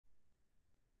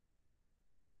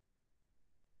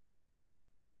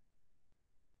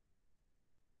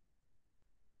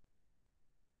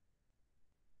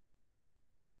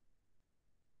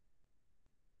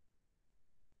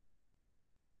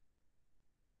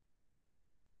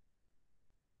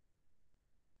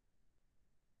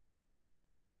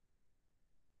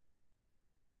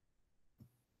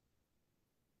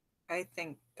I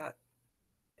think that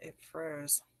it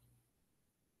froze.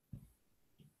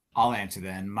 I'll answer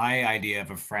then. My idea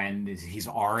of a friend is he's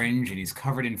orange and he's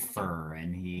covered in fur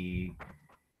and he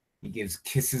gives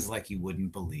kisses like you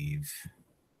wouldn't believe.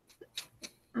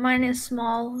 Mine is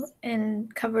small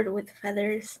and covered with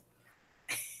feathers.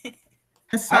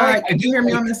 This side, can you hear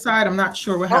me on this side? I'm not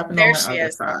sure what happened on the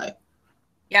other side.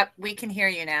 Yep, we can hear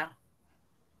you now.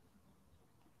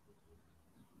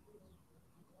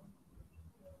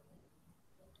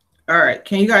 All right,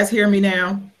 can you guys hear me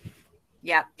now?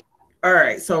 Yep. All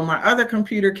right, so my other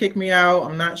computer kicked me out.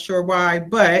 I'm not sure why,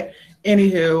 but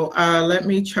anywho, let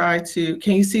me try to,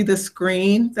 can you see the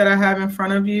screen that I have in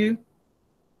front of you?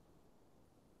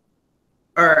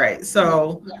 All right,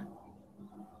 so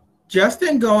just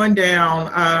in going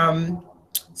down,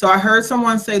 so I heard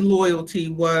someone say loyalty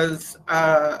was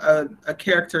a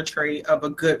character trait of a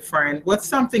good friend. What's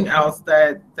something else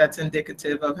that's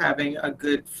indicative of having a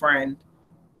good friend?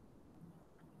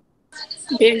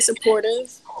 Being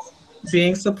supportive.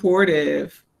 Being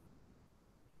supportive.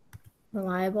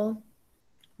 Reliable.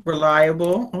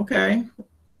 Reliable, okay.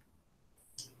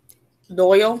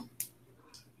 Loyal.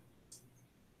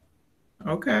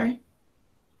 Okay.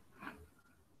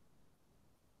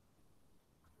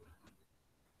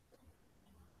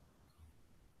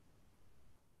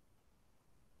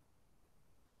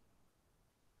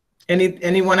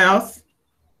 Anyone else?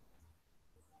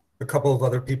 A couple of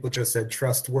other people just said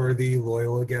trustworthy,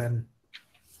 loyal again.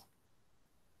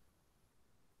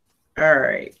 All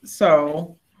right,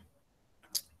 so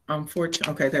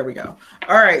unfortunately, okay, there we go.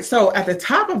 All right, so at the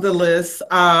top of the list,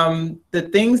 the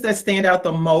things that stand out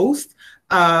the most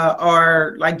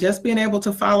are like just being able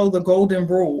to follow the golden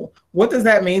rule. What does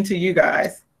that mean to you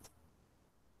guys?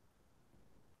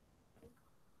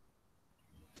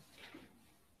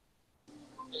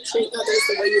 Treat others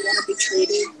the way you want to be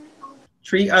treated.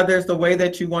 Treat others the way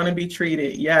that you want to be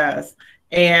treated, yes.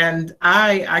 And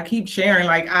I keep sharing,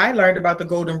 like I learned about the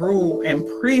golden rule in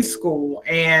preschool,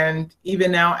 and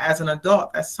even now as an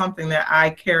adult, that's something that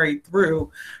I carry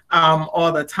through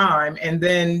all the time. And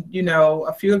then, you know,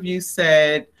 a few of you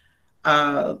said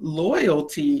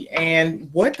loyalty, and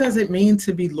what does it mean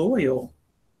to be loyal?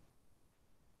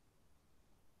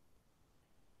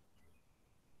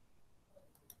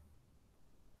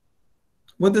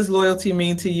 What does loyalty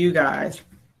mean to you guys?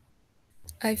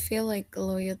 I feel like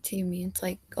loyalty means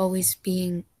like always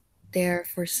being there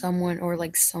for someone or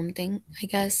like something, I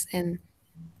guess, and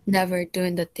never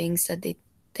doing the things that they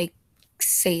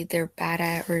say they're bad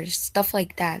at or stuff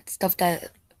like that.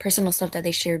 Personal stuff that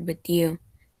they shared with you.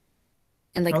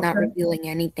 And like not revealing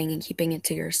anything and keeping it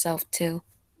to yourself too.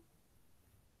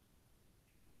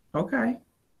 Okay.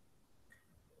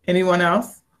 Anyone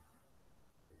else?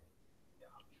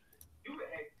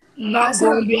 Not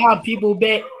going behind people's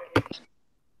back.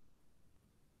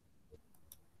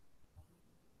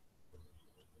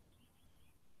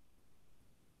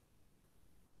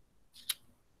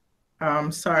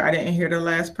 I'm sorry, I didn't hear the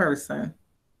last person.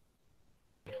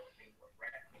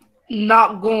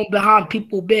 Not going behind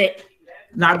people's back.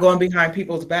 Not going behind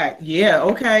people's back. Yeah,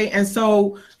 okay. And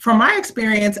so from my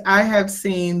experience, I have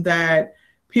seen that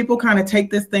people kind of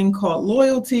take this thing called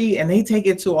loyalty and they take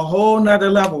it to a whole nother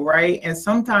level, right? And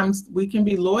sometimes we can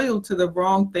be loyal to the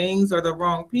wrong things or the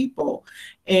wrong people.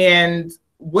 And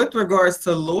with regards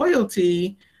to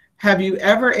loyalty, have you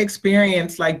ever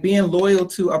experienced like being loyal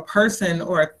to a person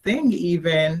or a thing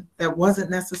even that wasn't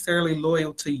necessarily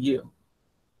loyal to you?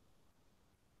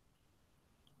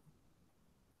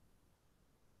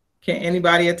 Can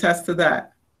anybody attest to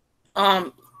that?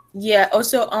 Yeah.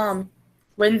 Also,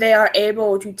 when they are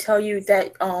able to tell you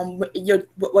that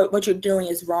what you're doing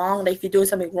is wrong, like if you're doing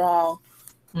something wrong,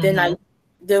 then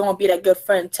they won't be that good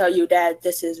friend and tell you that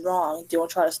this is wrong. They won't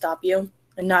try to stop you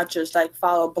and not just like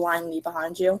follow blindly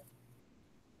behind you.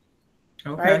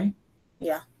 Okay. Right?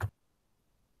 Yeah.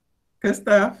 Good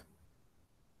stuff.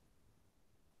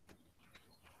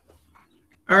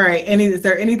 All right. Is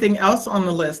there anything else on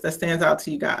the list that stands out to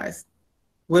you guys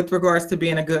with regards to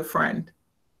being a good friend?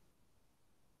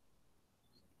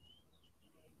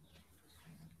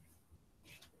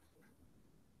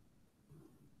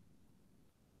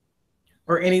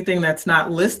 Or anything that's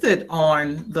not listed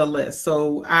on the list?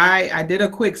 So I did a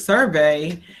quick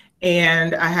survey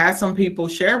and I had some people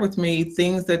share with me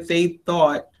things that they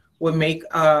thought would make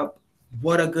up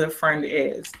what a good friend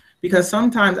is. Because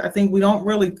sometimes I think we don't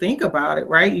really think about it,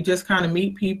 right? You just kind of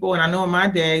meet people. And I know in my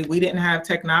day, we didn't have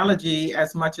technology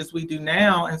as much as we do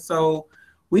now. And so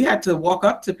we had to walk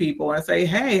up to people and say,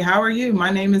 hey, how are you? My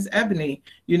name is Ebony.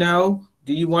 You know,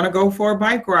 Do you want to go for a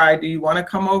bike ride? Do you want to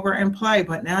come over and play?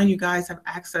 But now you guys have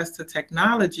access to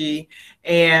technology,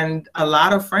 and a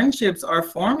lot of friendships are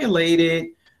formulated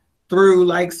through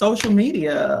like social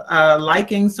media,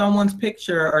 liking someone's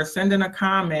picture or sending a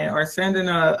comment or sending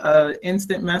a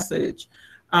instant message.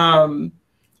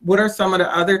 What are some of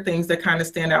the other things that kind of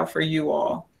stand out for you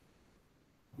all?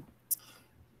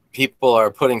 People are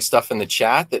putting stuff in the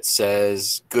chat that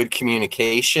says good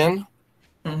communication.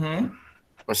 Mm-hmm.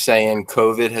 We're saying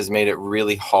COVID has made it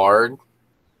really hard.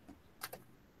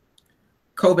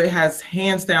 COVID has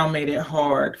hands down made it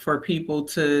hard for people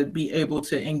to be able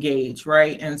to engage,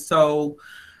 right? And so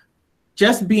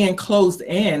just being closed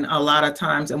in a lot of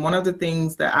times, and one of the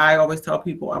things that I always tell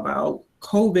people about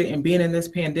COVID and being in this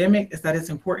pandemic is that it's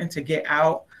important to get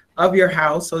out of your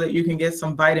house so that you can get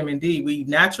some vitamin D. We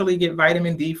naturally get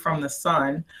vitamin D from the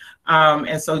sun.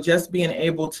 And so just being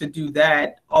able to do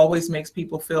that always makes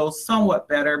people feel somewhat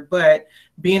better, but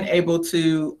being able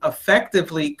to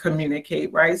effectively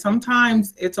communicate, right?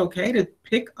 Sometimes it's okay to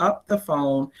pick up the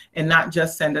phone and not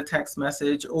just send a text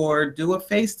message or do a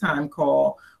FaceTime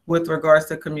call with regards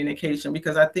to communication,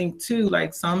 because I think too,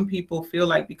 like some people feel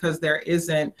like because there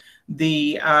isn't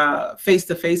the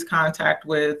face-to-face contact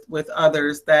with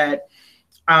others that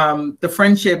the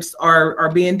friendships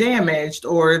are being damaged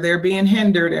or they're being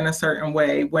hindered in a certain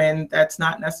way, when that's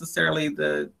not necessarily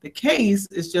the case.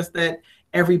 It's just that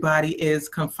everybody is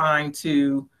confined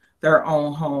to their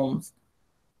own homes.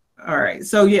 All right.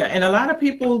 So yeah, and a lot of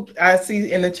people I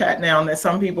see in the chat now that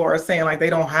some people are saying like they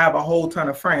don't have a whole ton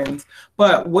of friends,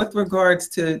 but with regards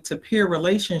to peer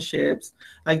relationships,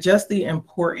 like just the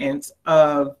importance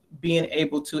of being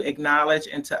able to acknowledge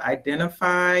and to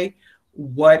identify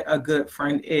what a good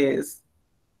friend is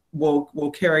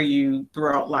will carry you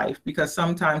throughout life, because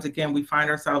sometimes again we find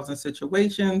ourselves in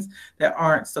situations that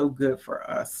aren't so good for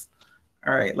us.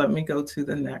 All right, let me go to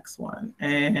the next one.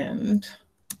 And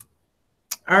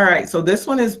all right, so this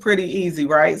one is pretty easy,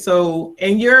 right? So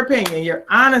in your opinion, your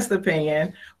honest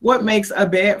opinion, what makes a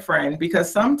bad friend?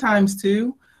 Because sometimes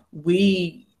too,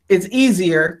 it's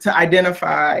easier to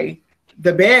identify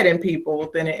the bad in people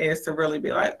than it is to really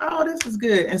be like, oh, this is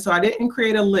good. And so I didn't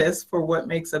create a list for what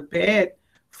makes a bad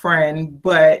friend,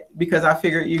 but because I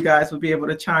figured you guys would be able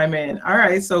to chime in. All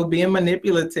right, so being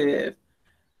manipulative.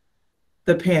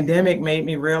 The pandemic made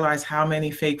me realize how many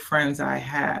fake friends I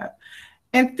have.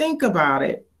 And think about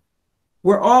it.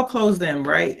 We're all closed in,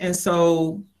 right? And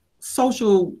so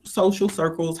social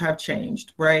circles have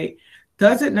changed, right?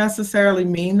 Does it necessarily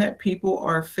mean that people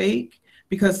are fake?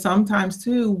 Because sometimes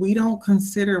too, we don't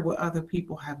consider what other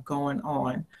people have going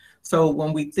on. So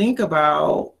when we think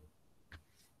about,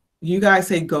 you guys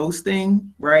say ghosting,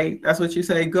 right? That's what you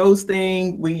say,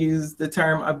 ghosting. We use the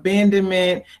term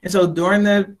abandonment. And so during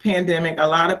the pandemic, a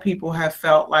lot of people have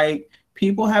felt like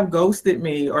people have ghosted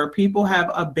me or people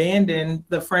have abandoned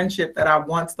the friendship that I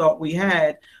once thought we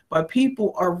had. But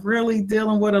people are really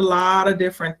dealing with a lot of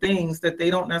different things that they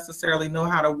don't necessarily know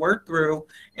how to work through.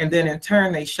 And then in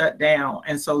turn, they shut down.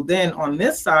 And so then on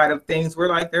this side of things, we're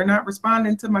like, they're not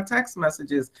responding to my text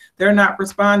messages. They're not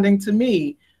responding to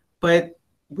me. But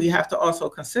we have to also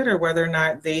consider whether or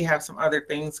not they have some other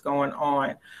things going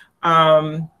on.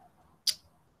 All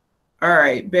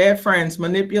right, bad friends,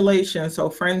 manipulation. So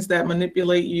friends that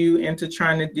manipulate you into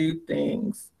trying to do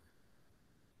things.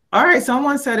 All right,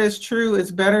 someone said it's true,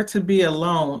 it's better to be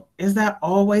alone. Is that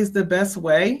always the best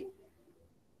way?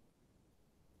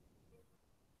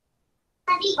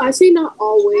 I say not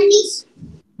always.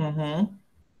 Mm-hmm.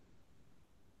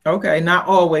 Okay, not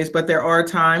always, but there are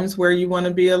times where you want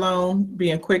to be alone,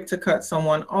 being quick to cut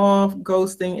someone off,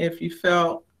 ghosting if you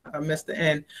felt, I missed the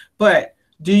end. But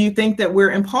do you think that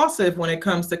we're impulsive when it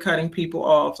comes to cutting people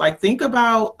off? Like think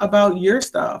about your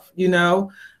stuff, you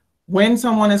know, when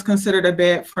someone is considered a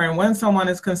bad friend, when someone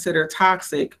is considered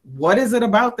toxic, what is it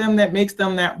about them that makes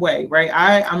them that way, right?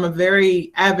 I'm a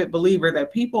very avid believer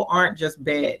that people aren't just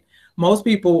bad. Most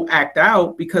people act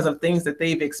out because of things that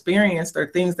they've experienced or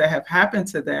things that have happened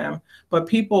to them, but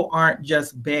people aren't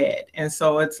just bad. And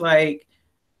so it's like,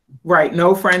 right,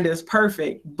 no friend is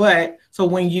perfect. But so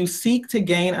when you seek to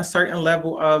gain a certain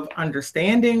level of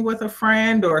understanding with a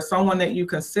friend or someone that you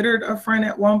considered a friend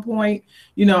at one point,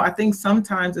 you know, I think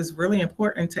sometimes it's really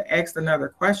important to ask another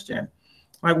question.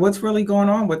 Like, what's really going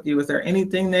on with you? Is there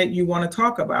anything that you want to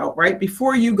talk about, right?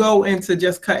 Before you go into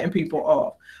just cutting people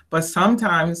off. But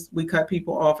sometimes we cut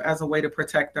people off as a way to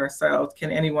protect ourselves.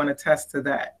 Can anyone attest to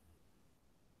that?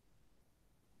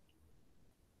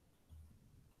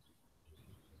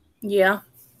 Yeah.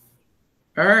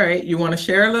 All right. You want to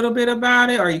share a little bit about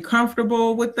it? Are you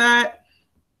comfortable with that?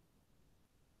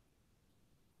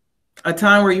 A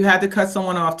time where you had to cut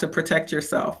someone off to protect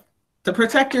yourself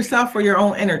for your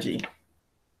own energy.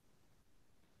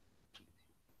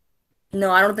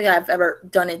 No, I don't think I've ever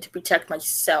done it to protect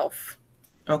myself.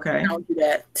 Okay. I don't do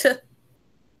that.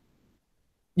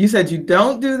 You said you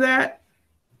don't do that?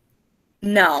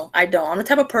 No, I don't. I'm the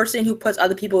type of person who puts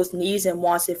other people's needs and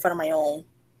wants in front of my own.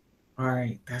 All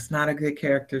right, that's not a good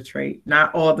character trait.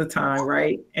 Not all the time,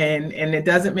 right? And it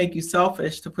doesn't make you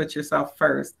selfish to put yourself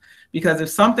first, because if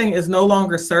something is no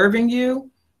longer serving you,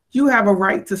 you have a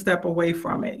right to step away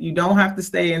from it. You don't have to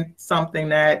stay in something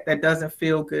that doesn't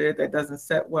feel good, that doesn't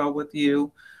sit well with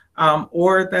you,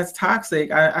 or that's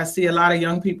toxic. I see a lot of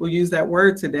young people use that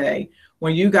word today.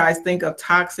 When you guys think of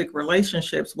toxic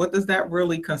relationships, what does that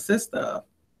really consist of?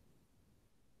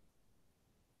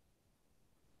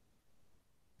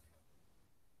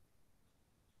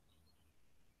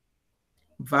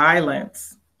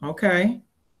 Violence. Okay.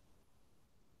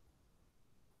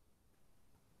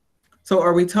 So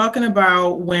are we talking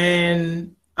about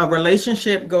when a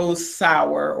relationship goes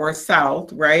sour or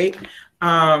south, right?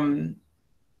 And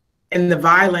the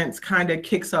violence kind of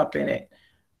kicks up in it.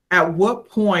 At what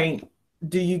point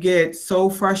do you get so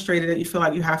frustrated that you feel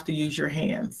like you have to use your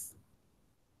hands?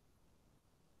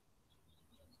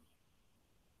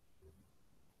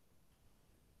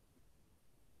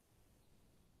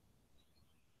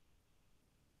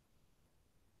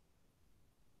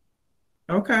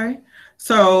 Okay.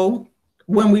 So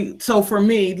for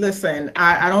me, listen,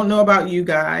 I don't know about you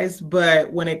guys,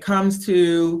 but when it comes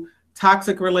to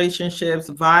toxic relationships,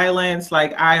 violence,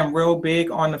 like I am real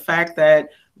big on the fact that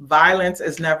violence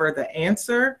is never the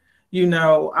answer. You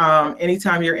know,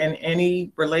 anytime you're in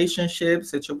any relationship,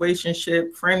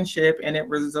 situationship, friendship, and it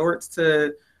resorts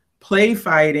to play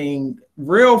fighting,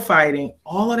 real fighting,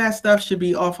 all of that stuff should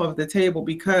be off of the table,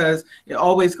 because it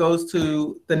always goes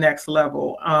to the next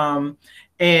level.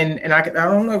 And I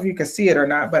don't know if you can see it or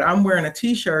not, but I'm wearing a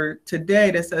t-shirt today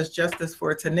that says Justice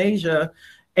for Tanasia.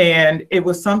 And it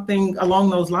was something along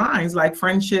those lines, like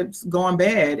friendships going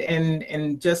bad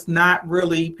and just not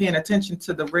really paying attention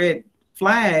to the red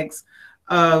flags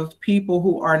of people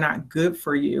who are not good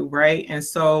for you, right? And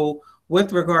so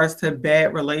with regards to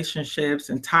bad relationships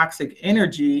and toxic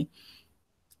energy,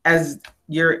 as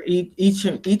each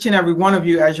and every one of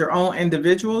you as your own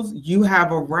individuals, you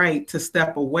have a right to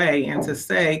step away and to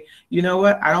say, you know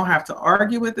what, I don't have to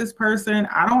argue with this person.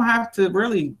 I don't have to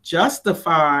really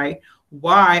justify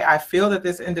why I feel that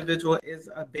this individual is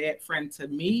a bad friend to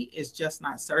me. It's just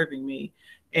not serving me.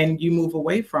 And you move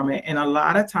away from it. And a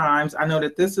lot of times, I know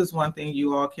that this is one thing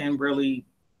you all can really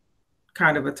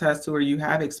kind of attest to, or you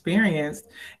have experienced,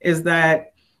 is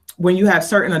that when you have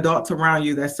certain adults around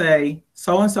you that say,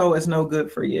 so-and-so is no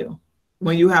good for you.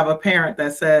 When you have a parent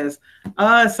that says,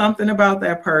 something about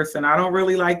that person, I don't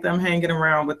really like them hanging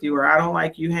around with you, or I don't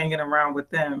like you hanging around with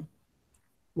them.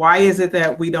 Why is it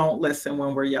that we don't listen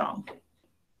when we're young?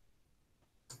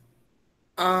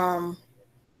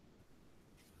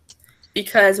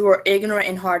 Because we're ignorant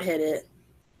and hard-headed.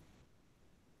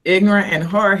 Ignorant and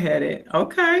hard-headed.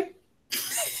 Okay.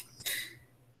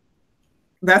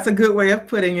 That's a good way of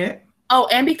putting it. Oh,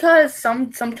 and because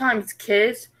sometimes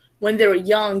kids, when they're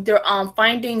young, they're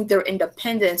finding their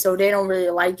independence, so they don't really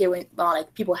like it when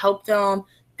like people help them.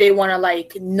 They want to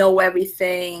like know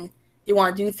everything. They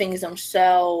want to do things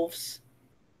themselves,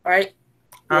 right?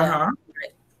 Uh-huh.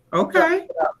 Yeah. Okay.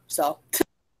 So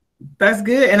that's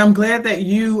good. And I'm glad that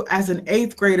you, as an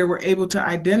 8th grader, were able to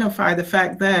identify the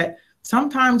fact that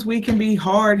sometimes we can be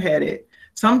hard-headed.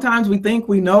 Sometimes we think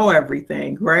we know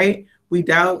everything, right? We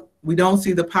doubt, we don't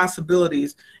see the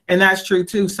possibilities. And that's true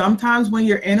too. Sometimes when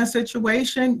you're in a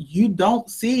situation, you don't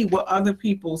see what other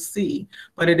people see,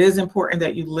 but it is important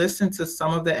that you listen to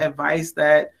some of the advice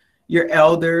that your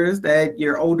elders, that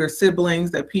your older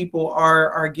siblings, that people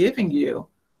are giving you.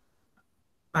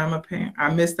 I'm a parent. I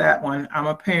missed that one. I'm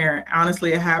a parent.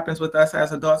 Honestly, it happens with us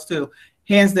as adults too.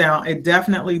 Hands down, it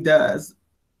definitely does.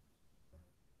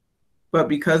 But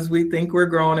because we think we're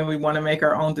grown and we want to make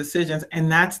our own decisions,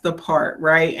 and that's the part,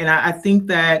 right? And I think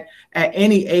that at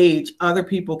any age, other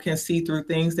people can see through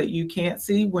things that you can't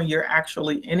see when you're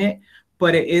actually in it.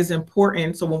 But it is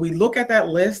important. So when we look at that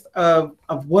list of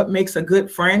what makes a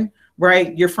good friend,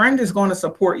 right? Your friend is going to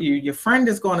support you. Your friend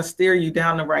is going to steer you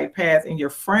down the right path. And your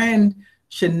friend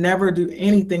should never do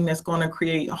anything that's going to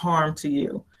create harm to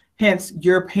you. Hence,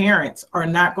 your parents are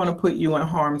not going to put you in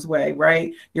harm's way,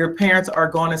 right? Your parents are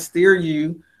going to steer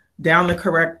you down the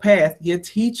correct path. Your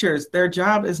teachers, their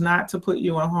job is not to put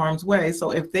you in harm's way.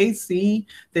 So if they see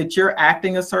that you're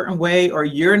acting a certain way or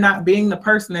you're not being the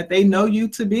person that they know you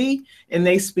to be, and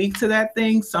they speak to that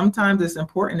thing, sometimes it's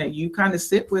important that you kind of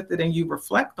sit with it and you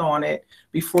reflect on it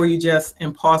before you just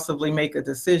impulsively make a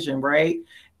decision, right?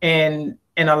 And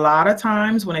a lot of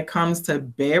times when it comes to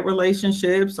bad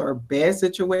relationships or bad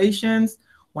situations,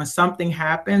 when something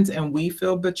happens and we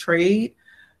feel betrayed,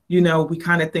 you know, we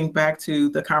kind of think back to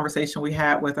the conversation we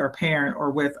had with our parent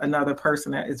or with another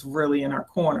person that is really in our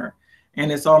corner. And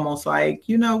it's almost like,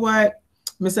 you know what,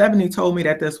 Miss Ebony told me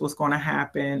that this was going to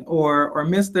happen, or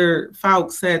Mr.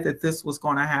 Fouke said that this was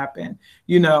going to happen,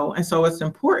 you know. And so it's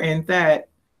important that,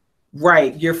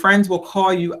 right, your friends will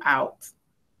call you out.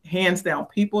 Hands down,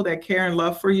 people that care and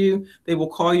love for you, they will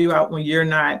call you out when you're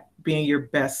not being your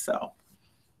best self.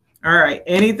 All right.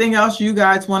 Anything else you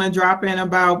guys want to drop in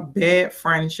about bad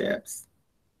friendships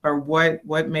or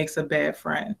what makes a bad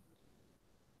friend?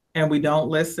 And we don't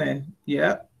listen.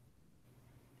 Yep.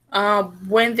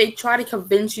 When they try to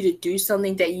convince you to do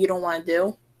something that you don't want to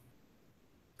do.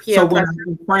 So when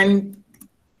a friend,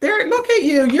 there, look at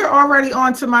you. You're already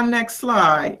on to my next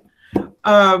slide.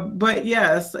 But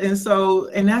yes,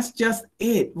 and that's just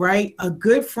it, right? A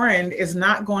good friend is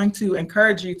not going to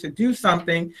encourage you to do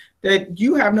something that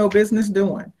you have no business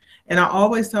doing. And I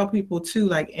always tell people too,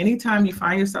 like anytime you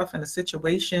find yourself in a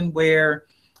situation where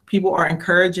people are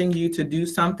encouraging you to do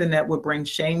something that would bring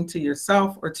shame to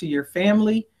yourself or to your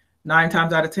family, 9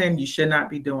 times out of 10, you should not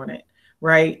be doing it.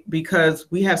 Right? Because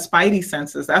we have spidey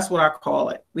senses. That's what I call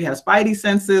it. We have spidey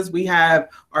senses. We have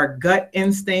our gut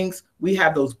instincts. We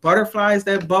have those butterflies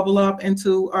that bubble up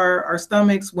into our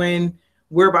stomachs when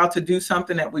we're about to do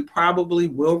something that we probably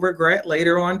will regret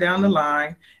later on down the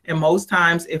line. And most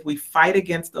times, if we fight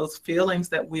against those feelings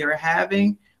that we are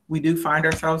having, we do find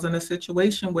ourselves in a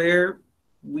situation where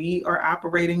we are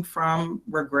operating from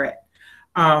regret.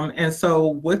 And so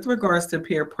with regards to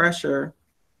peer pressure,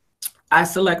 I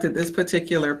selected this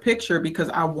particular picture because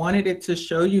I wanted it to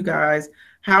show you guys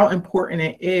how important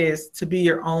it is to be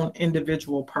your own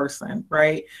individual person,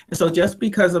 right? And so just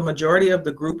because a majority of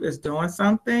the group is doing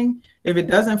something, if it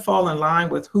doesn't fall in line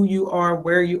with who you are,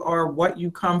 where you are, what you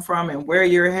come from, and where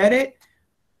you're headed,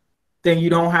 then you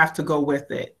don't have to go with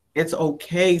it. It's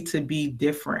okay to be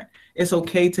different. It's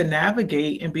okay to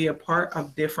navigate and be a part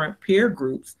of different peer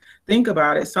groups. Think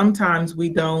about it. Sometimes we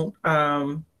don't,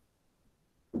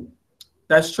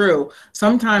 that's true.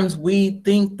 Sometimes we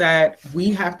think that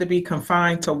we have to be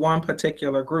confined to one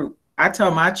particular group. I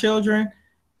tell my children,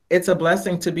 it's a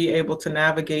blessing to be able to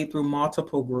navigate through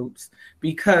multiple groups,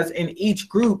 because in each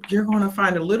group, you're going to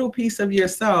find a little piece of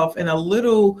yourself and a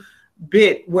little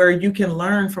bit where you can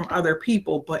learn from other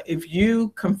people. But if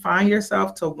you confine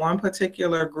yourself to one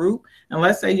particular group, and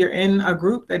let's say you're in a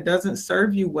group that doesn't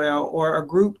serve you well, or a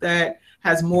group that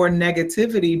has more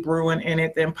negativity brewing in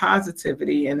it than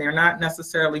positivity, and they're not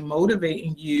necessarily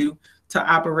motivating you to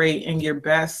operate in your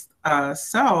best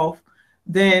self,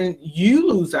 then you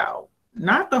lose out.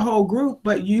 Not the whole group,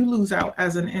 but you lose out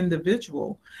as an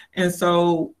individual. And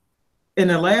so in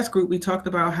the last group, we talked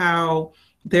about how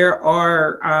there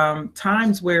are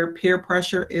times where peer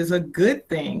pressure is a good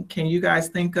thing. Can you guys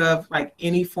think of like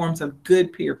any forms of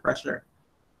good peer pressure?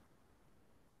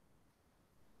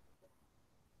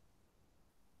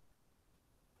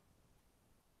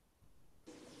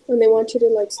 When they want you to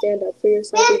like stand up for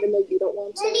yourself even though you don't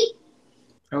want to.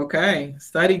 Okay,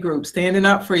 study group, standing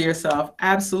up for yourself.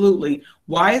 Absolutely.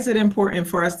 Why is it important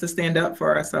for us to stand up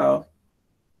for ourselves?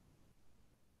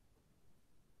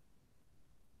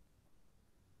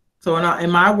 So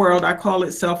in my world, I call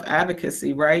it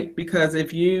self-advocacy, right? Because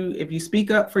if you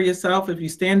speak up for yourself, if you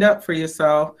stand up for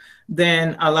yourself,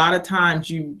 then a lot of times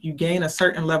you gain a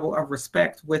certain level of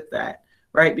respect with that,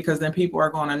 right? Because then people are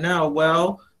going to know,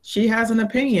 well, she has an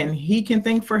opinion. He can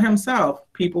think for himself.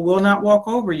 People will not walk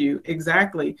over you.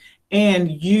 Exactly.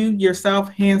 And you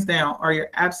yourself, hands down, are your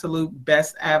absolute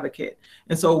best advocate.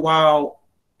 And so while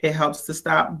it helps to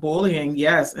stop bullying,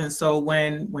 yes. And so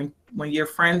when your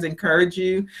friends encourage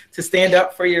you to stand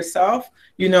up for yourself,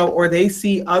 you know, or they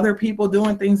see other people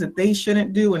doing things that they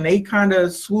shouldn't do, and they kind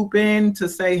of swoop in to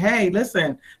say, hey,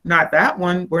 listen, not that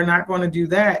one. We're not going to do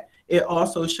that. It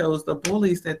also shows the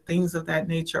bullies that things of that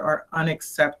nature are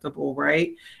unacceptable,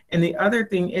 right? And the other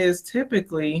thing is,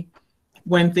 typically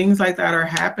when things like that are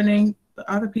happening, the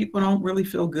other people don't really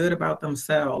feel good about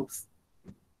themselves.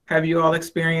 Have you all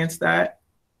experienced that?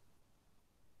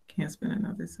 Can't spend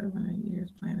another 7 or 8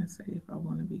 years planning to say if I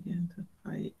want to begin to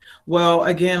fight. Well,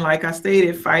 again, like I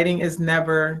stated, fighting is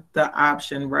never the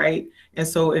option, right? And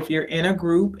so if you're in a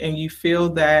group and you feel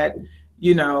that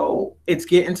you know, it's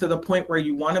getting to the point where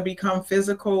you want to become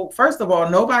physical. First of all,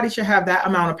 nobody should have that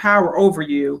amount of power over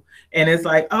you. And it's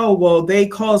like, oh, well, they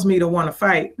caused me to want to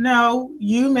fight. No,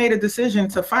 you made a decision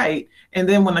to fight. And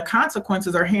then when the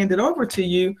consequences are handed over to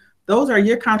you, those are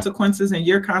your consequences and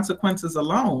your consequences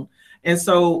alone. And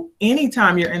so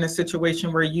anytime you're in a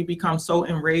situation where you become so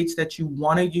enraged that you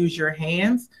want to use your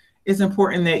hands, it's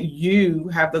important that you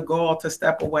have the gall to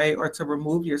step away or to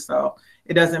remove yourself.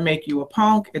 It doesn't make you a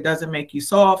punk. It doesn't make you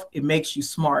soft. It makes you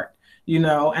smart, you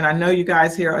know. And I know you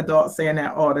guys hear adults saying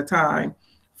that all the time.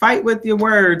 Fight with your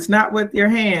words, not with your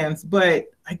hands. But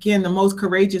again, the most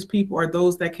courageous people are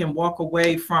those that can walk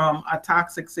away from a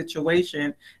toxic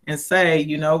situation and say,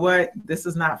 you know what, this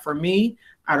is not for me.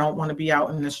 I don't want to be out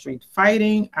in the street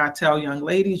fighting. I tell young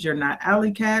ladies, you're not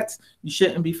alley cats. You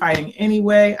shouldn't be fighting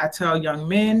anyway. I tell young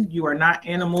men, you are not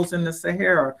animals in the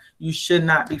Sahara. You should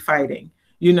not be fighting,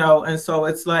 you know? And so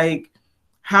it's like,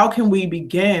 how can we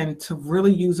begin to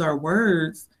really use our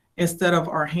words instead of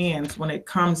our hands when it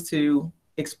comes to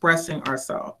expressing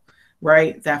ourselves,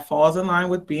 right? That falls in line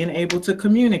with being able to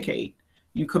communicate.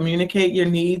 You communicate your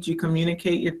needs, you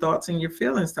communicate your thoughts and your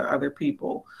feelings to other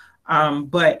people.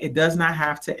 But it does not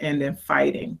have to end in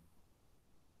fighting.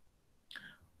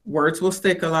 Words will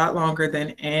stick a lot longer than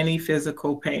any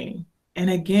physical pain. And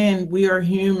again, we are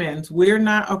humans. We're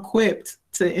not equipped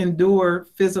to endure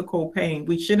physical pain.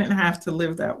 We shouldn't have to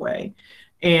live that way.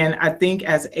 And I think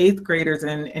as 8th graders,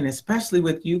 and especially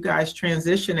with you guys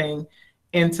transitioning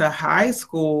into high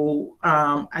school,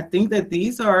 I think that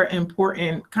these are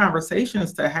important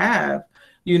conversations to have,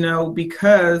 you know,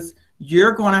 because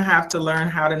you're going to have to learn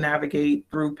how to navigate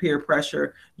through peer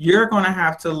pressure. You're going to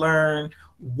have to learn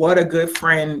what a good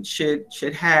friend should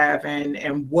have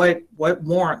and what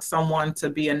warrants someone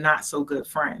to be a not so good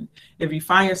friend. If you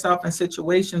find yourself in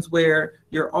situations where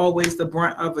you're always the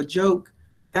brunt of a joke,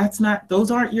 those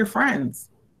aren't your friends.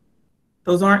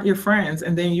 Those aren't your friends.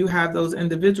 And then you have those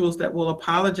individuals that will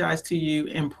apologize to you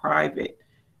in private.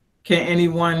 Can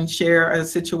anyone share a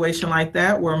situation like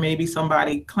that where maybe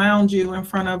somebody clowned you in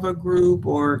front of a group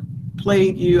or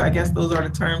played you? I guess those are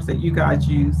the terms that you guys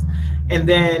use. And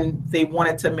then they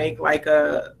wanted to make like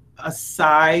a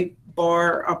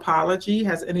sidebar apology.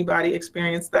 Has anybody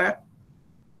experienced that?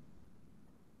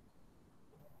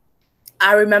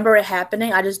 I remember it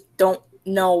happening. I just don't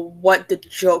know what the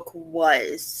joke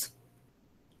was.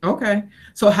 Okay,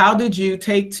 so how did you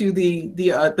take to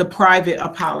the private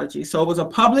apology? So it was a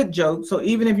public joke. So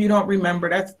even if you don't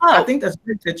remember, I think that's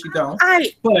good that you don't.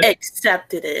 I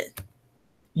accepted it.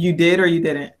 You did or you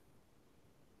didn't?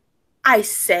 I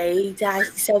say that I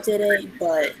accepted it,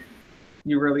 but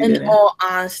you really in didn't. all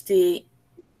honesty,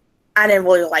 I didn't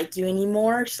really like you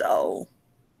anymore. So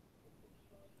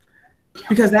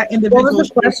because that individual. What was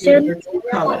the question?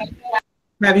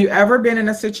 Have you ever been in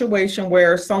a situation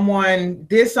where someone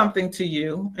did something to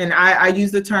you, and I use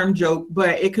the term joke, but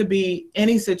it could be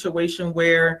any situation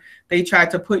where they tried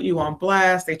to put you on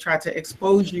blast, they tried to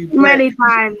expose you. Many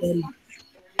times.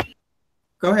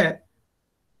 Go ahead.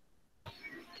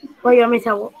 Well, you want me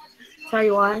to tell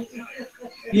you why?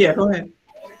 Yeah, go ahead.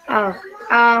 Well,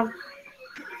 I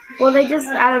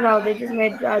don't know, they just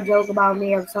made a joke about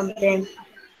me or something.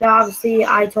 So obviously,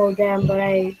 I told them, but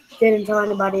I didn't tell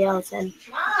anybody else, and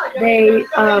they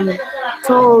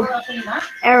told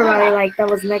everybody like that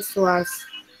was next to us.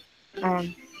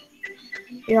 And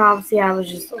you know, obviously, I was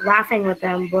just laughing with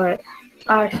them, but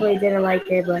I actually didn't like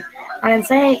it. But I didn't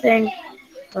say anything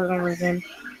for some reason.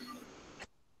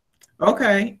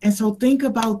 Okay, and so think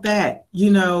about that.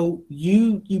 You know,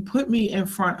 you put me in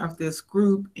front of this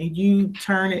group and you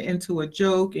turn it into a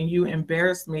joke and you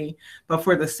embarrass me, but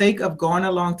for the sake of going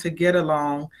along to get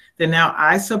along, then now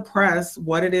I suppress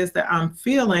what it is that I'm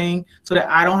feeling so that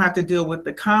I don't have to deal with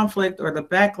the conflict or the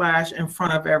backlash in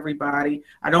front of everybody.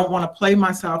 I don't want to play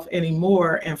myself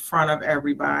anymore in front of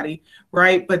everybody,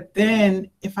 right? But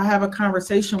then if I have a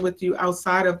conversation with you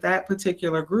outside of that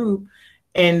particular group,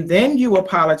 and then you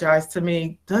apologize to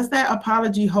me, does that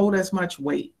apology hold as much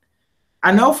weight?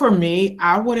 I know for me,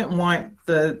 I wouldn't want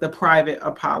the private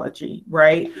apology,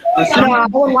 right? No, I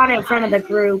wouldn't want it in front of the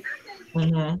group.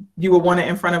 Mm-hmm. You would want it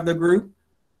in front of the group?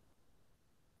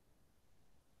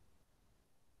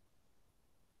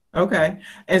 Okay.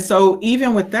 And so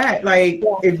even with that, like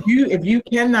if you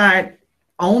cannot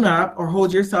own up or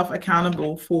hold yourself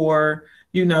accountable for,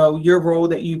 you know, your role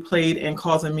that you played in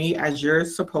causing me as your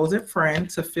supposed friend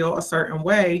to feel a certain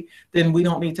way, then we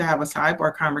don't need to have a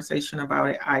sidebar conversation about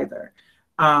it either.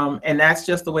 And that's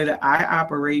just the way that I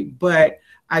operate. But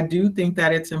I do think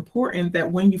that it's important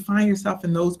that when you find yourself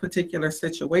in those particular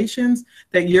situations,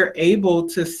 that you're able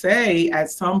to say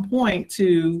at some point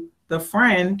to the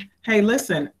friend, hey,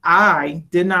 listen, I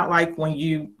did not like when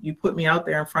you put me out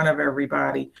there in front of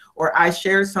everybody, or I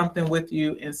shared something with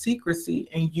you in secrecy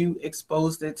and you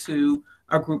exposed it to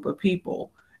a group of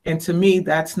people. And to me,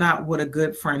 that's not what a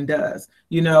good friend does,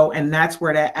 you know, and that's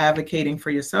where that advocating for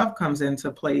yourself comes into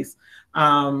place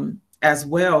as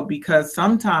well, because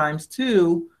sometimes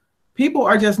too, people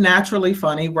are just naturally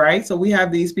funny, right? So we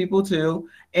have these people too,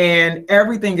 and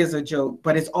everything is a joke,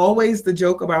 but it's always the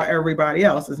joke about everybody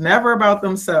else. It's never about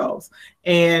themselves.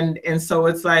 And so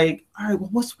it's like, all right, well,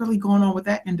 what's really going on with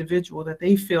that individual that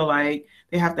they feel like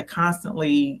they have to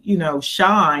constantly, you know,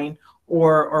 shine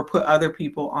or put other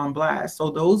people on blast? So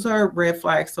those are red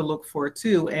flags to look for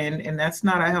too. And that's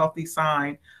not a healthy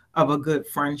sign of a good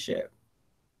friendship.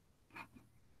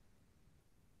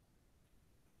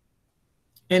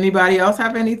 Anybody else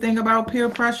have anything about peer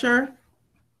pressure?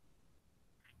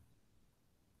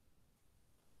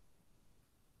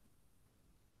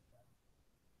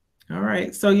 All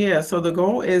right. So yeah, so the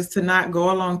goal is to not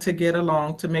go along to get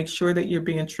along, to make sure that you're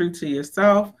being true to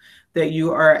yourself, that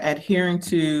you are adhering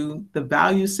to the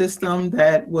value system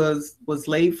that was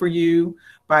laid for you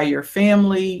by your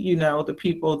family, you know, the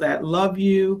people that love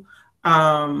you.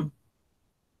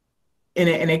 And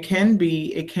it can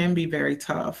be very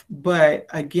tough. But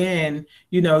again,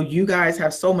 you know, you guys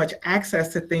have so much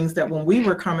access to things that when we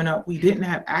were coming up, we didn't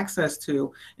have access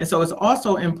to. And so it's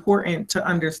also important to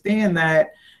understand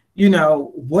that, you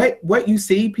know, what you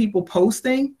see people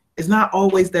posting is not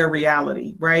always their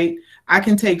reality, right? I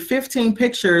can take 15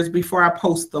 pictures before I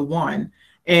post the one.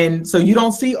 And so you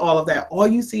don't see all of that. All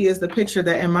you see is the picture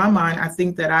that in my mind, I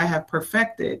think that I have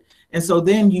perfected. And so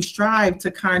then you strive to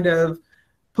kind of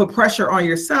put pressure on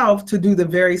yourself to do the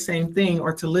very same thing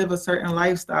or to live a certain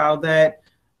lifestyle that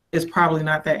is probably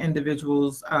not that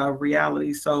individual's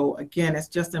reality. So again, it's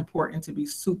just important to be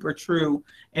super true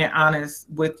and honest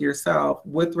with yourself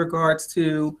with regards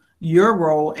to your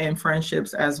role in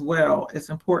friendships as well. It's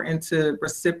important to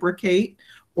reciprocate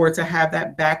or to have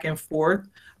that back and forth.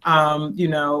 You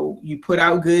know, you put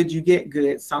out good, you get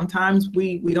good. Sometimes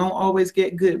we don't always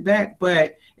get good back,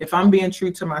 but if I'm being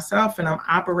true to myself and I'm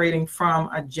operating from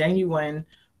a genuine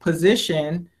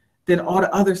position, then all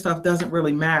the other stuff doesn't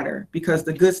really matter because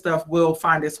the good stuff will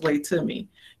find its way to me,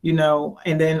 you know.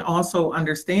 And then also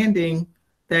understanding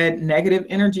that negative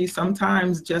energy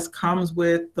sometimes just comes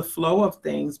with the flow of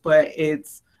things, but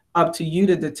it's up to you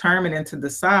to determine and to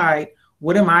decide,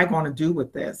 what am I going to do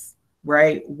with this,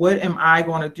 right? What am I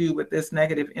going to do with this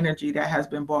negative energy that has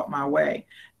been brought my way?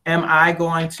 Am I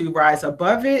going to rise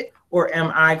above it, or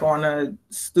am I going to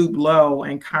stoop low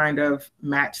and kind of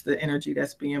match the energy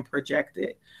that's being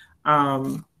projected?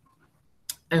 And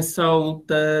so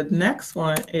the next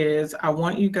one is, I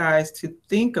want you guys to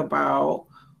think about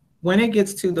when it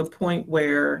gets to the point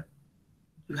where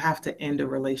you have to end a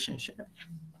relationship,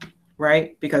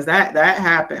 right? Because that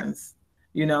happens.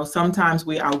 You know, sometimes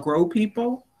we outgrow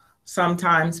people.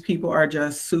 Sometimes people are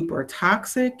just super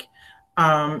toxic.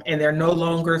 And they're no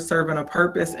longer serving a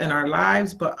purpose in our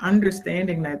lives, but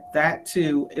understanding that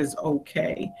too is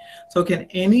okay. So can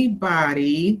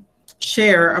anybody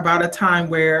share about a time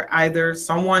where either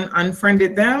someone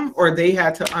unfriended them or they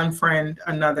had to unfriend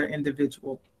another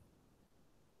individual?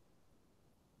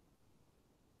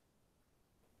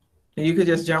 And you could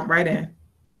just jump right in.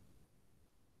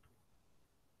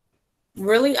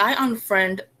 Really, I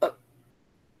unfriend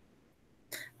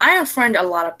a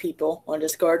lot of people on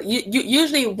Discord.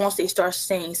 Usually once they start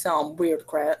saying some weird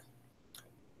crap,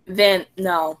 then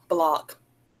no, block,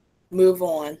 move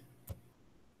on.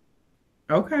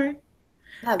 Okay.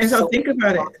 And so think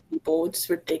about it. People, it's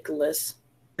ridiculous.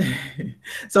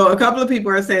 So a couple of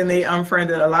people are saying they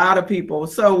unfriended a lot of people.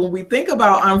 So when we think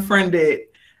about unfriended,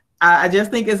 I just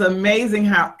think it's amazing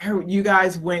how you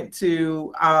guys went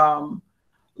to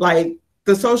like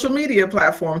the social media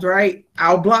platforms, right?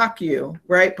 I'll block you,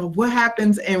 right? But what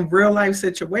happens in real life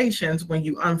situations when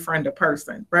you unfriend a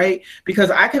person, right? Because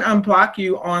I can unblock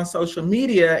you on social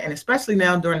media, and especially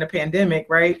now during the pandemic,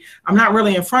 right? I'm not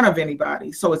really in front of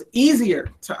anybody. So it's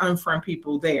easier to unfriend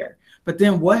people there. But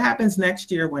then what happens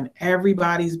next year when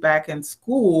everybody's back in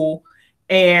school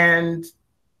and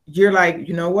you're like,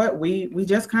 you know what, we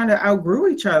just kind of outgrew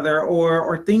each other,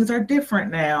 or things are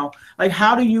different now. Like,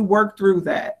 how do you work through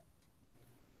that?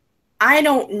 I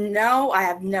don't know. I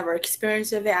have never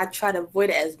experienced it. I try to avoid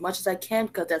it as much as I can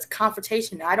because that's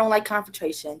confrontation. I don't like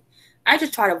confrontation. I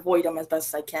just try to avoid them as best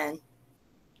as I can.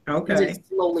 Okay. Just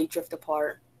slowly drift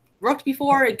apart. Worked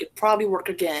before, it could probably work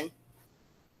again.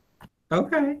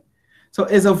 Okay. So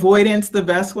is avoidance the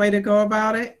best way to go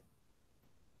about it?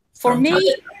 For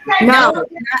me, no.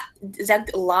 Is that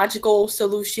the logical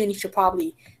solution? You should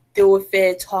probably deal with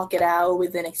it, talk it out,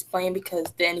 within explain, because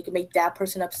then you can make that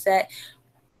person upset.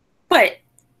 But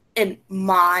in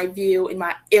my view, in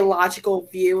my illogical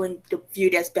view, and the view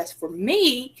that's best for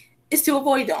me, is to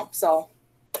avoid them. So.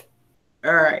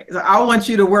 All right. So I want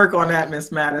you to work on that,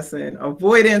 Miss Madison.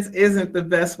 Avoidance isn't the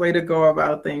best way to go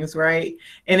about things, right?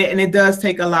 And it does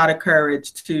take a lot of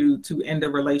courage to end a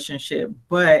relationship.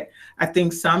 But I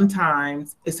think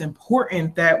sometimes it's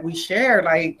important that we share,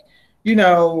 like, you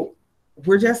know,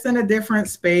 we're just in a different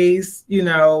space, you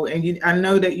know, and I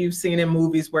know that you've seen in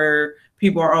movies where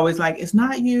people are always like, it's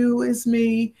not you, it's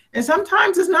me. And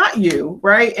sometimes it's not you,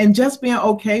 right? And just being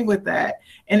okay with that.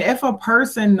 And if a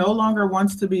person no longer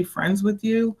wants to be friends with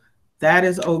you, that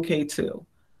is okay too,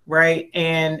 right?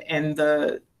 And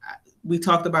we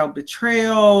talked about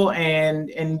betrayal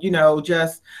and you know,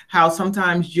 just how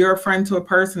sometimes you're a friend to a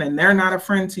person and they're not a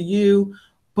friend to you.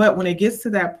 But when it gets to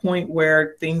that point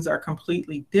where things are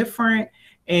completely different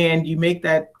and you make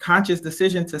that conscious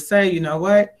decision to say, you know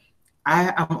what,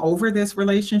 I'm over this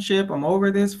relationship, I'm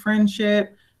over this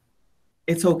friendship,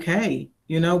 it's okay.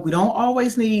 You know, we don't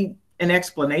always need an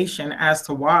explanation as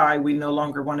to why we no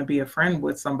longer want to be a friend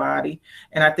with somebody.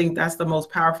 And I think that's the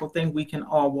most powerful thing we can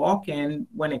all walk in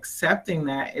when accepting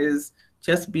that, is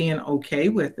just being okay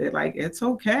with it. Like, it's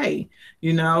okay.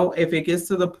 You know, if it gets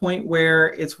to the point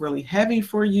where it's really heavy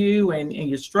for you and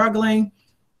you're struggling,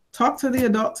 talk to the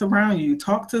adults around you,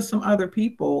 talk to some other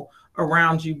people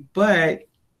around you. But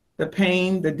the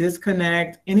pain, the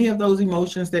disconnect, any of those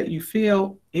emotions that you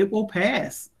feel, it will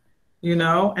pass. You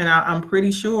know, and I'm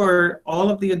pretty sure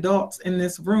all of the adults in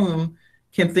this room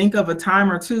can think of a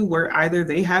time or two where either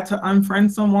they had to unfriend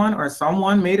someone or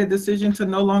someone made a decision to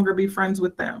no longer be friends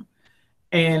with them.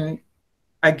 And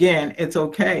again, it's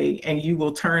okay. And you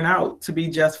will turn out to be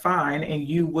just fine. And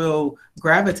you will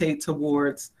gravitate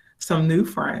towards some new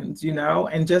friends, you know,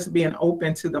 and just being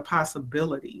open to the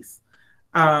possibilities.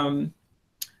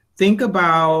 Think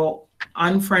about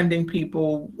unfriending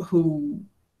people who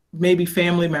maybe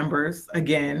family members,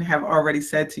 again, have already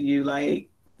said to you, like,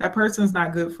 that person's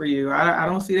not good for you. I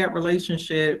don't see that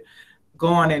relationship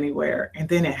going anywhere. And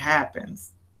then it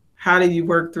happens. How do you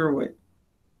work through it?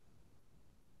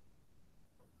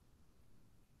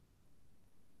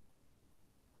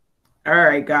 All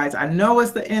right, guys, I know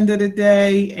it's the end of the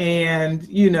day. And,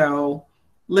 you know,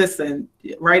 listen,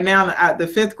 right now, the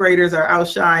 5th graders are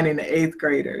outshining the 8th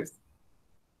graders.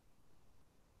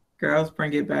 Girls,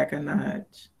 bring it back a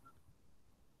notch.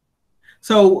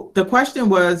 So the question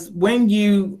was, when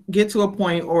you get to a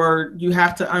point or you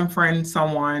have to unfriend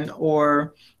someone,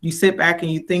 or you sit back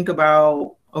and you think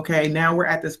about, okay, now we're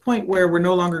at this point where we're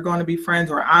no longer going to be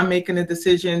friends, or I'm making a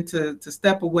decision to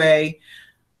step away.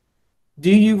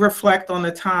 Do you reflect on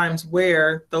the times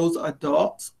where those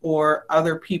adults or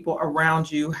other people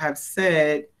around you have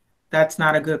said, that's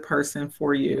not a good person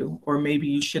for you, or maybe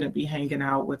you shouldn't be hanging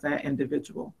out with that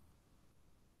individual?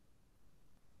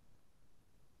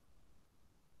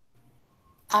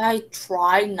 I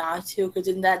try not to, because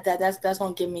then that's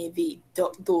gonna give me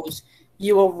those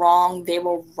you were wrong, they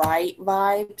were right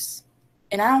vibes,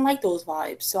 and I don't like those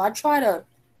vibes. So I try to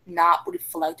not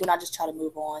reflect, and I just try to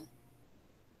move on.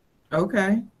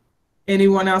 Okay.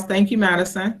 Anyone else? Thank you,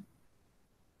 Madison.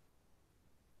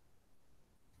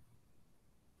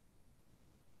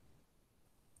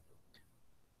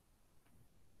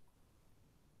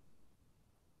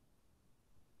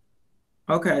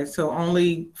 Okay, so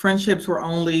only friendships were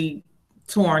only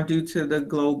torn due to the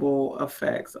global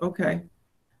effects. Okay.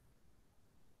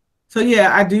 So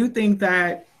yeah, I do think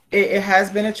that it has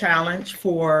been a challenge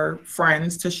for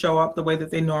friends to show up the way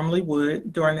that they normally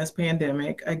would during this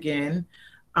pandemic again.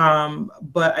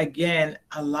 But again,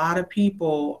 a lot of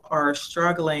people are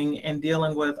struggling and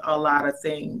dealing with a lot of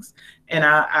things. And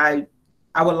I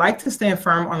would like to stand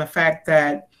firm on the fact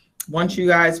that once you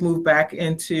guys move back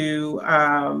into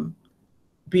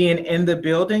being in the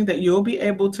building, that you'll be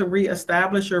able to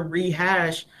reestablish or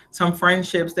rehash some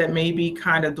friendships that maybe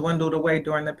kind of dwindled away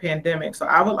during the pandemic. So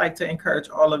I would like to encourage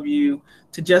all of you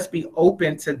to just be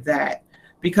open to that,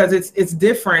 because it's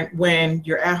different when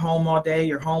you're at home all day,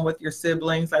 you're home with your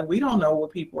siblings. Like, we don't know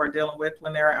what people are dealing with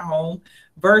when they're at home,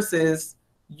 versus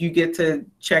you get to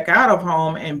check out of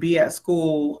home and be at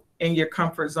school in your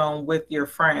comfort zone with your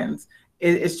friends.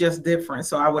 It's just different.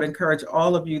 So I would encourage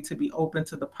all of you to be open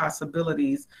to the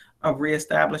possibilities of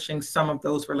reestablishing some of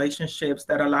those relationships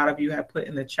that a lot of you have put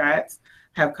in the chats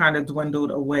have kind of dwindled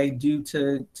away due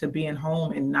to being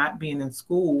home and not being in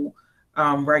school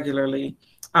regularly.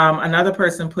 Another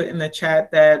person put in the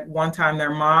chat that one time their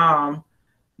mom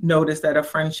noticed that a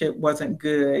friendship wasn't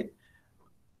good.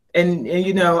 And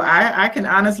you know, I can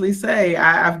honestly say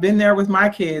I've been there with my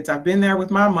kids. I've been there with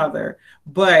my mother.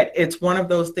 But it's one of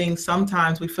those things,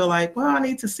 sometimes we feel like, well, I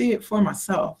need to see it for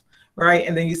myself, right?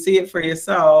 And then you see it for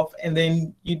yourself, and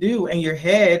then you do in your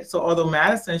head. So although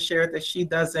Madison shared that she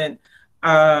doesn't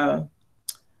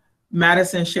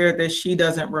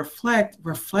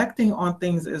reflecting on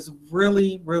things is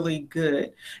really, really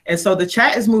good. And so the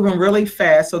chat is moving really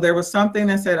fast. So there was something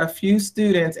that said a few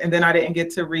students, and then I didn't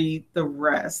get to read the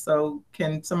rest. So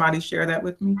can somebody share that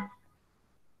with me?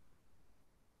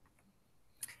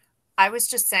 I was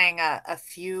just saying a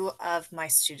few of my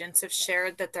students have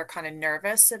shared that they're kind of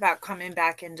nervous about coming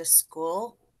back into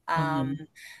school,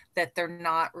 that they're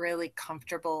not really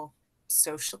comfortable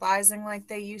socializing like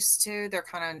they used to. They're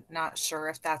kind of not sure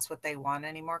if that's what they want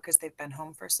anymore because they've been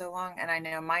home for so long. And I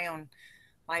know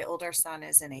my older son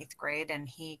is in 8th grade, and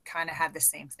he kind of had the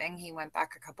same thing. He went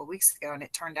back a couple weeks ago, and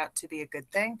it turned out to be a good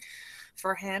thing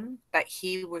for him. But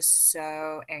he was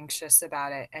so anxious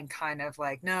about it and kind of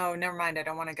like, no, never mind, I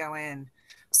don't want to go in.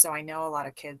 So I know a lot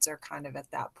of kids are kind of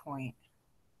at that point.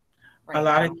 A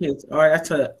lot of kids are.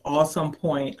 That's an awesome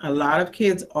point. A lot of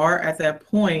kids are at that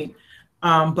point.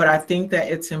 But I think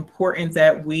that it's important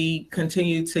that we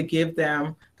continue to give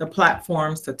them the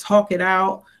platforms to talk it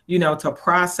out, you know, to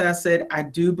process it. I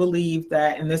do believe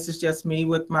that, and this is just me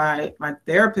with my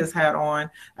therapist hat on,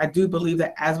 I do believe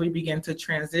that as we begin to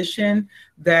transition,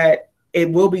 that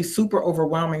it will be super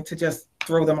overwhelming to just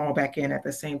throw them all back in at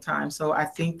the same time. So I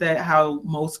think that how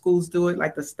most schools do it,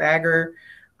 like the stagger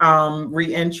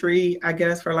re-entry, I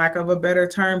guess, for lack of a better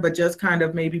term, but just kind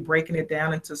of maybe breaking it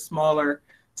down into smaller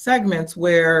segments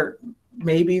where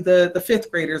maybe the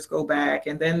 5th graders go back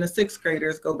and then the 6th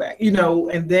graders go back, you know,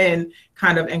 and then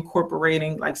kind of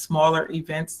incorporating like smaller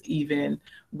events, even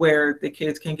where the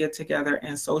kids can get together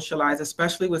and socialize,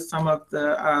 especially with some of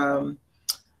the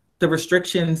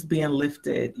restrictions being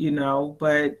lifted, you know,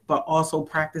 but also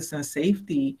practicing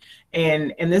safety.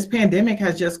 And this pandemic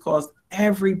has just caused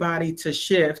everybody to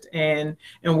shift, and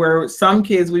where some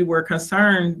kids, we were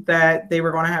concerned that they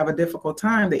were going to have a difficult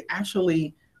time, they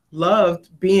actually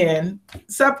loved being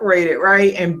separated,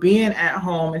 right? And being at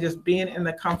home and just being in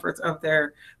the comforts of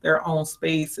their own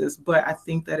spaces. But I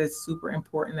think that it's super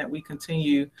important that we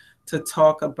continue to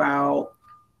talk about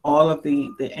all of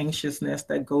the anxiousness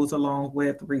that goes along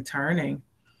with returning.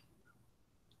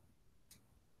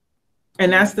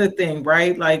 And that's the thing,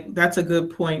 right? Like, that's a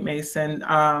good point, Mason.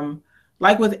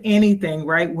 Like with anything,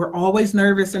 right? We're always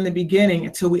nervous in the beginning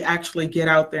until we actually get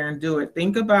out there and do it.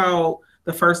 Think about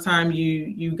the first time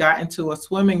you got into a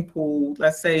swimming pool.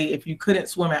 Let's say if you couldn't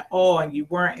swim at all and you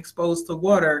weren't exposed to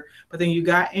water, but then you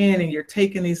got in and you're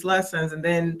taking these lessons, and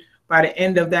then by the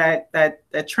end of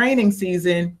that training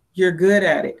season, you're good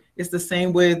at it. It's the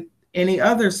same with any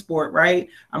other sport, right?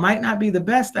 I might not be the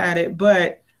best at it,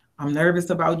 but I'm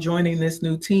nervous about joining this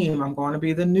new team. I'm going to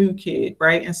be the new kid,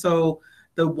 right? And so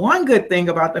the one good thing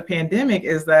about the pandemic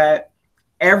is that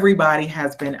everybody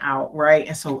has been out, right?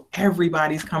 And so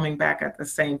everybody's coming back at the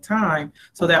same time.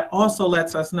 So that also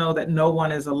lets us know that no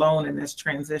one is alone in this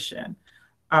transition.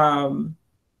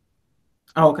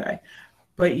 Okay,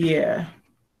 but yeah.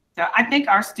 So I think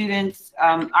our students,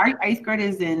 our 8th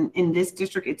graders in this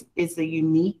district, it's a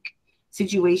unique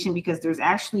situation because there's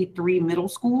actually 3 middle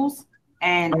schools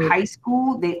and high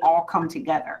school, they all come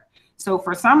together. So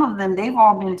for some of them, they've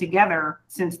all been together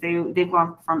since they've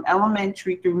gone from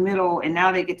elementary through middle, and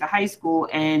now they get to high school.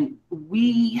 And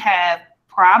we have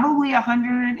probably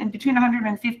between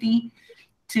 150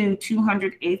 to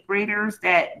 200 8th graders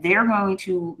that they're going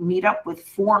to meet up with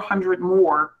 400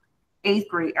 more 8th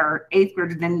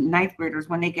graders than 9th graders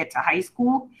when they get to high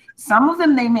school. Some of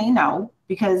them they may know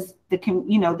because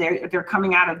they're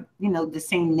coming out of the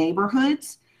same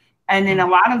neighborhoods, and then a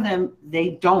lot of them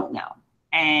they don't know.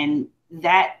 And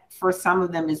that for some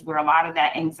of them is where a lot of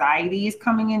that anxiety is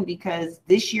coming in, because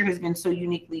this year has been so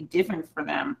uniquely different for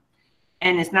them.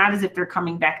 And it's not as if they're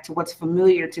coming back to what's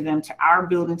familiar to them, to our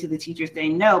building, to the teachers they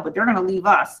know, but they're going to leave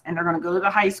us and they're going to go to the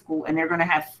high school, and they're going to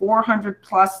have 400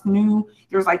 plus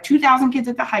there's like 2,000 kids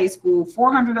at the high school.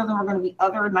 400 of them are going to be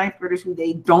other 9th graders who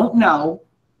they don't know.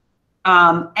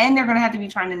 And they're going to have to be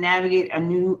trying to navigate a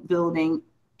new building.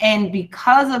 And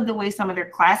because of the way some of their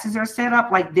classes are set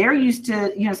up, like they're used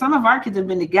to, some of our kids have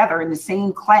been together in the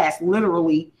same class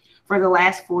literally for the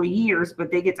last 4 years,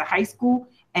 but they get to high school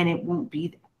and it won't be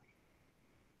that.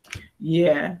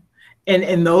 Yeah.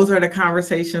 And those are the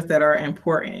conversations that are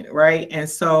important, right? And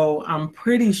so I'm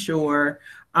pretty sure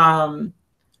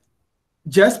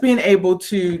just being able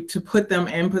to put them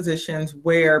in positions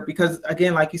where, because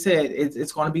again, like you said,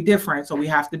 it's going to be different. So we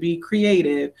have to be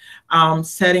creative,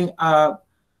 setting up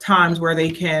times where they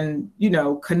can, you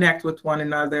know, connect with one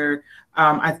another.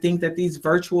 I think that these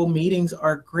virtual meetings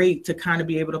are great to kind of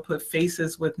be able to put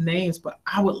faces with names, but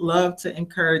I would love to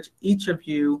encourage each of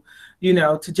you, you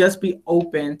know, to just be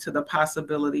open to the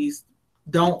possibilities.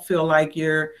 Don't feel like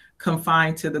you're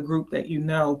confined to the group that you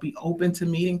know. Be open to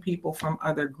meeting people from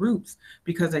other groups,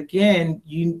 because again,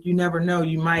 you never know,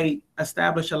 you might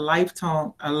establish a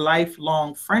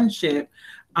lifelong friendship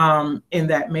in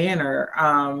that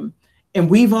manner. And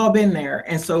we've all been there.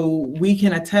 And so we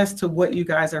can attest to what you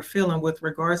guys are feeling with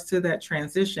regards to that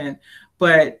transition.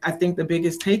 But I think the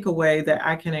biggest takeaway that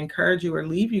I can encourage you or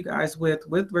leave you guys with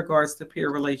regards to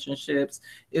peer relationships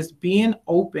is being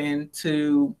open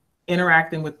to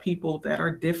interacting with people that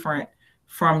are different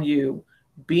from you,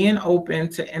 being open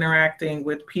to interacting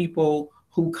with people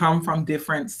who come from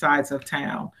different sides of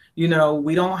town. You know,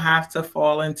 we don't have to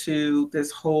fall into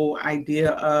this whole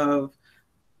idea of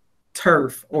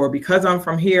turf, or because I'm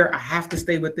from here, I have to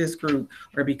stay with this group,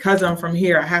 or because I'm from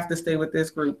here, I have to stay with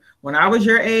this group. When I was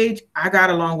your age, I got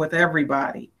along with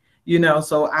everybody, you know,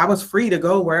 so I was free to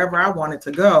go wherever I wanted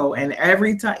to go. And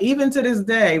every time, even to this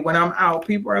day, when I'm out,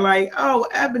 people are like, oh,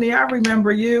 Ebony, I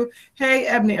remember you. Hey,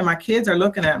 Ebony. And my kids are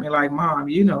looking at me like, Mom,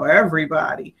 you know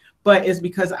everybody. But it's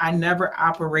because I never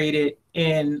operated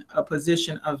in a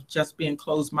position of just being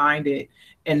closed-minded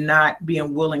and not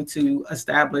being willing to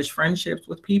establish friendships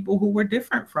with people who were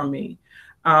different from me.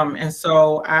 And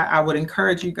so I would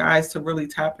encourage you guys to really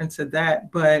tap into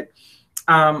that. But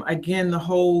again, the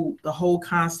whole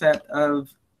concept of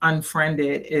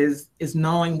unfriended is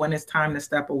knowing when it's time to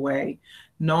step away,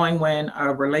 knowing when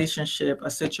a relationship, a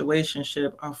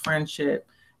situationship, a friendship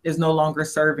is no longer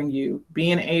serving you,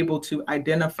 being able to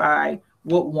identify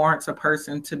what warrants a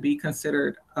person to be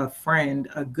considered a friend,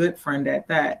 a good friend at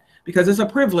that, because it's a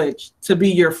privilege to be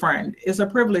your friend. It's a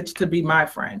privilege to be my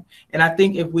friend. And I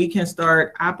think if we can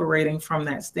start operating from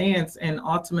that stance and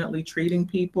ultimately treating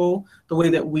people the way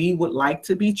that we would like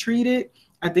to be treated,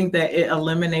 I think that it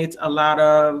eliminates a lot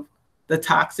of the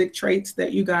toxic traits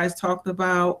that you guys talked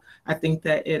about. I think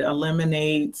that it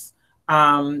eliminates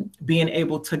being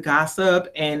able to gossip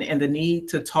and the need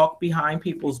to talk behind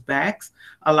people's backs.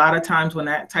 A lot of times when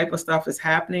that type of stuff is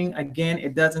happening, again,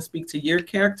 it doesn't speak to your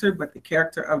character, but the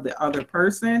character of the other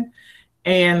person.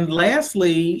 And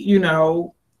lastly, you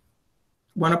know,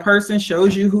 when a person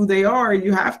shows you who they are,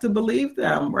 you have to believe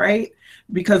them, right?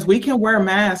 Because we can wear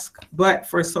masks, but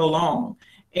for so long.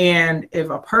 And if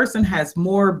a person has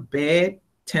more bad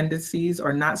tendencies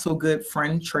or not so good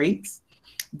friend traits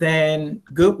than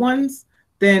good ones,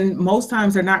 then most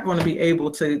times they're not going to be able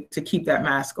to keep that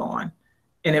mask on,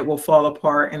 and it will fall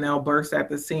apart and they'll burst at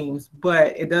the seams.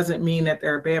 But it doesn't mean that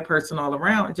they're a bad person all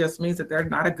around. It just means that they're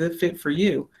not a good fit for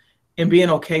you, and being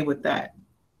okay with that.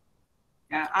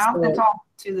 Yeah, I often talk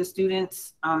to the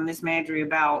students, Ms. Maddrey,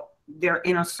 about their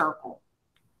inner circle,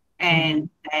 and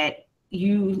that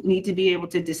you need to be able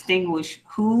to distinguish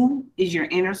who is your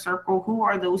inner circle, who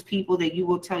are those people that you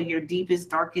will tell your deepest,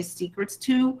 darkest secrets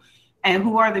to, and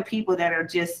who are the people that are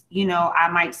just, you know, I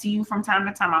might see you from time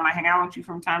to time, I might hang out with you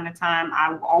from time to time,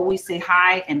 I will always say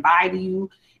hi and bye to you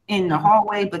in the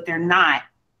hallway, but they're not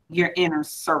your inner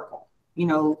circle. You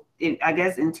know, I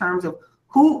guess in terms of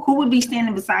who would be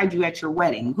standing beside you at your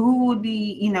wedding, who would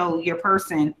be, you know, your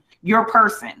person.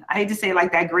 I hate to say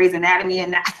like that Grey's Anatomy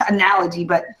analogy,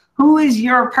 but who is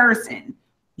your person?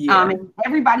 Yeah. And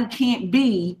everybody can't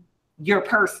be your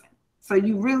person. So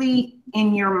you really,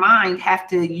 in your mind, have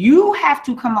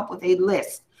to come up with a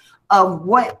list of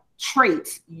what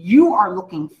traits you are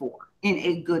looking for in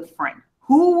a good friend.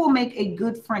 Who will make a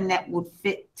good friend that would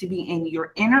fit to be in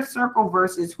your inner circle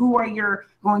versus who are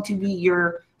going to be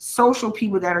your social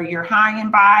people that are your high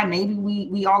and by. Maybe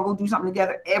we all go do something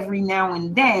together every now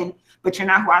and then, but you're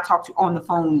not who I talk to on the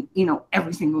phone, you know,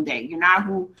 every single day. You're not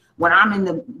who, when I'm in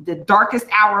the darkest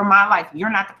hour of my life, you're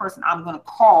not the person I'm going to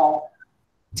call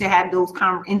to have those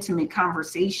intimate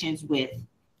conversations with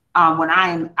when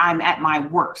I'm at my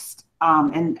worst.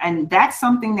 And that's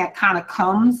something that kind of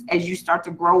comes as you start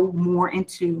to grow more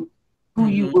into who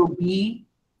you will be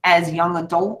as young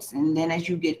adults, and then as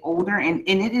you get older, and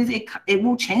it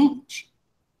will change.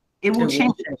 It will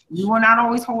change. You will not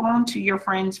always hold on to your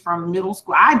friends from middle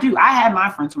school. I had my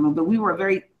friends from, but we were a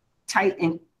very tight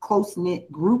and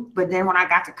close-knit group. But then when I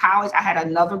got to college, I had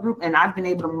another group, and I've been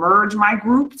able to merge my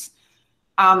groups.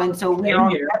 And so we're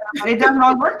all together, but it doesn't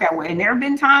always work that way. And there have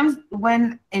been times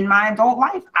when in my adult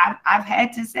life, I've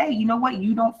had to say, you know what,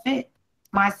 you don't fit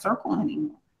my circle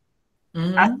anymore.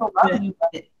 I still love you,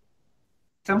 but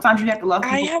sometimes you have to love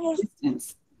people from a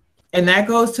distance. And that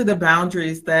goes to the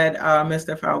boundaries that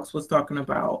Mr. Fowles was talking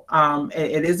about.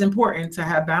 It is important to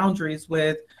have boundaries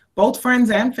with both friends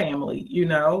and family, you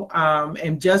know,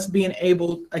 and just being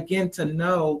able, again, to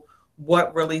know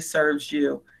what really serves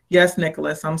you. Yes,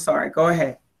 Nicholas, I'm sorry. Go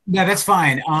ahead. Yeah, that's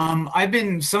fine.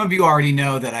 Some of you already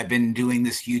know that I've been doing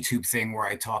this YouTube thing where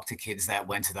I talk to kids that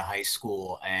went to the high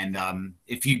school. And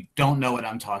if you don't know what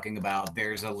I'm talking about,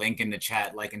 there's a link in the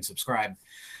chat, like and subscribe.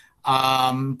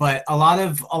 But a lot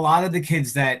of the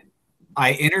kids that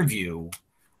I interview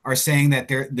are saying that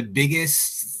they're the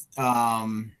biggest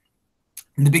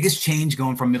change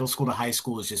going from middle school to high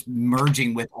school is just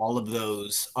merging with all of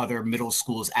those other middle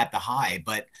schools at the high.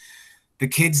 But the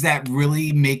kids that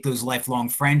really make those lifelong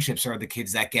friendships are the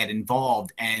kids that get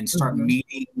involved and start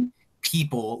meeting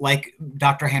people, like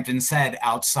Dr. Hampton said,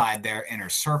 outside their inner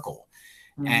circle.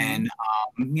 And,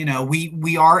 you know,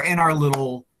 we are in our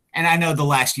little, and I know the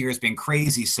last year has been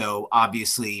crazy, so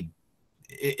obviously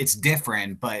it's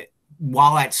different, but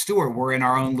while at Stewart, we're in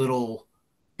our own little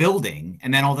building,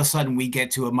 and then all of a sudden we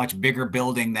get to a much bigger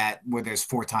building where there's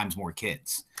 4 times more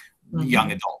kids,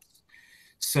 young adults.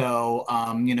 So,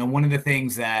 you know, one of the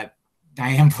things that I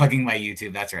am plugging my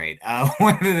YouTube, that's right.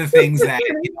 One of the things that,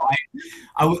 you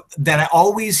know, that I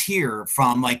always hear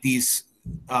from like these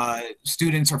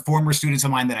students or former students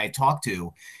of mine that I talk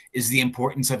to is the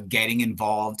importance of getting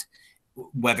involved,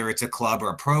 whether it's a club or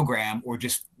a program, or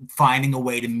just finding a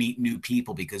way to meet new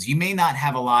people, because you may not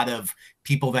have a lot of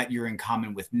people that you're in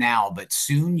common with now, but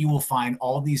soon you will find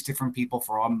all these different people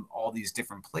from all these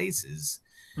different places.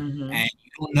 And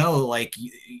you don't know, like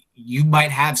you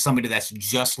might have somebody that's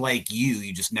just like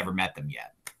you just never met them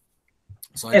yet.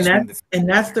 So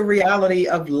that's the reality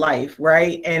of life,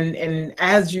 right? And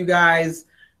as you guys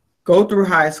go through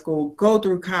high school, go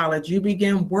through college, you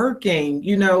begin working,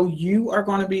 you know, you are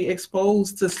going to be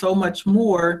exposed to so much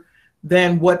more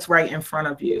than what's right in front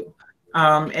of you.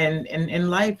 And in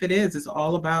life, it's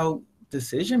all about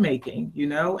decision making, you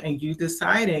know, and you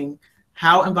deciding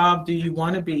how involved do you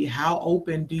want to be? How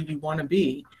open do you want to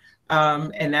be?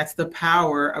 And that's the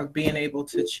power of being able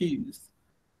to choose.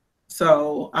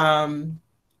 So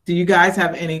do you guys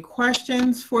have any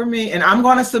questions for me? And I'm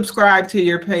going to subscribe to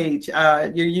your page, your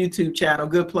YouTube channel.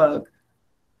 Good plug.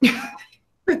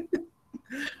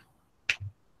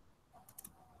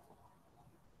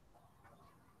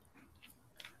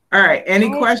 All right. Any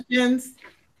questions?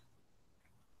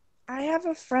 I have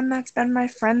a friend that's been my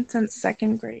friend since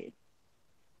 2nd grade.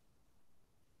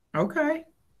 Okay.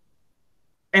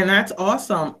 And that's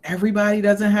awesome. Everybody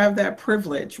doesn't have that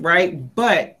privilege, right?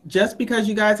 But just because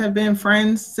you guys have been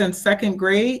friends since 2nd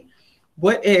grade,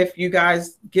 what if you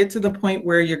guys get to the point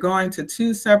where you're going to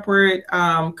 2 separate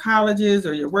colleges,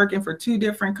 or you're working for 2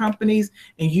 different companies,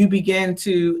 and you begin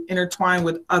to intertwine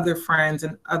with other friends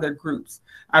and other groups?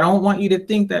 I don't want you to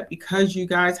think that because you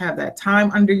guys have that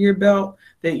time under your belt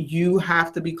that you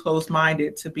have to be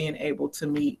closed-minded to being able to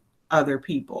meet other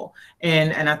people.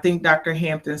 And I think Dr.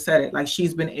 Hampton said it, like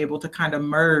she's been able to kind of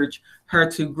merge her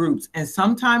 2 groups. And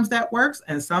sometimes that works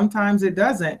and sometimes it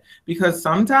doesn't, because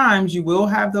sometimes you will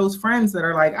have those friends that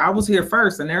are like, I was here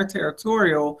first, and they're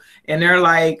territorial, and they're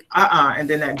like, and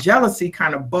then that jealousy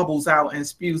kind of bubbles out and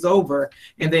spews over.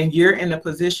 And then you're in a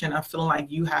position of feeling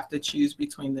like you have to choose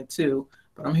between the 2.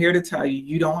 But I'm here to tell you,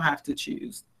 you don't have to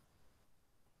choose.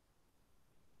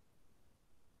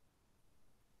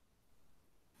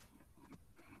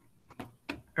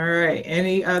 All right,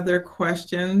 any other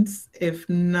questions? If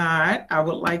not, I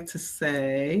would like to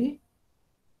say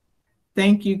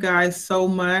thank you guys so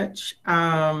much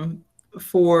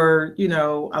for, you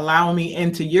know, allowing me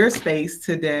into your space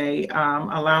today,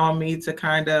 allowing me to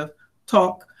kind of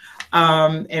talk,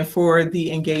 and for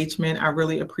the engagement. I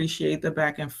really appreciate the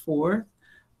back and forth.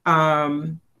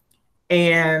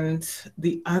 And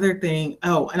the other thing,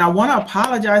 and I want to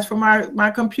apologize for my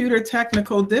computer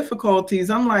technical difficulties.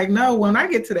 I'm like, no, when I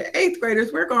get to the 8th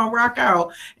graders, we're going to rock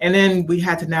out. And then we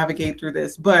had to navigate through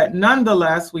this. But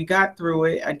nonetheless, we got through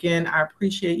it. Again, I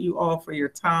appreciate you all for your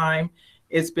time.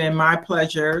 It's been my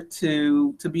pleasure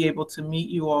to be able to meet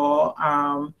you all.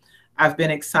 I've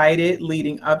been excited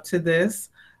leading up to this.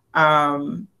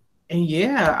 And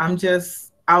yeah,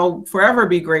 I'll forever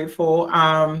be grateful.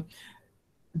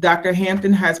 Dr.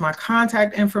 Hampton has my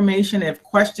contact information. If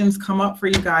questions come up for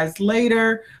you guys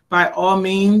later, by all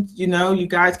means, you know, you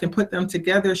guys can put them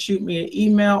together, shoot me an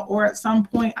email, or at some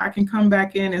point I can come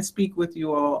back in and speak with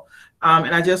you all.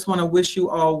 And I just want to wish you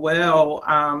all well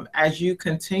as you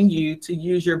continue to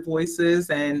use your voices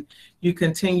and you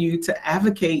continue to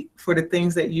advocate for the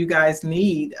things that you guys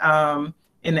need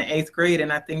in the 8th grade.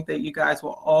 And I think that you guys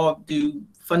will all do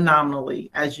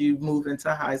phenomenally as you move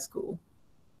into high school.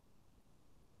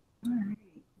 All right.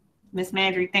 Miss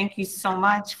Maddrey, thank you so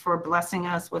much for blessing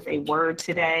us with a word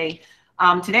today.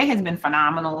 Today has been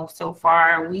phenomenal so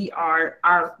far.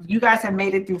 You guys have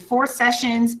made it through 4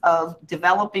 sessions of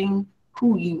developing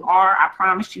who you are. I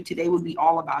promised you today would be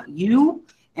all about you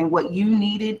and what you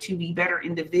needed to be better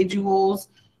individuals.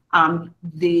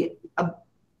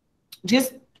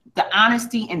 Just the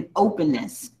honesty and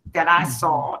openness that I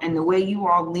saw, and the way you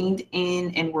all leaned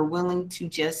in and were willing to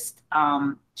just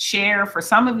share. For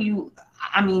some of you,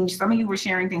 I mean, some of you were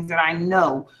sharing things that I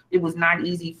know it was not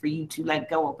easy for you to let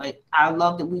go of, but I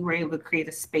love that we were able to create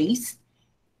a space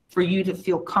for you to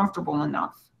feel comfortable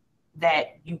enough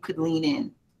that you could lean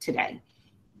in today.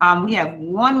 We have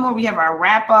one more. We have our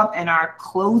wrap up and our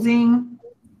closing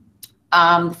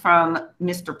from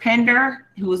Mr. Pender,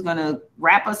 who is going to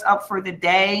wrap us up for the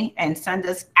day and send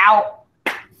us out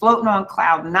floating on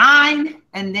cloud 9.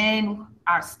 And then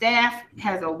our staff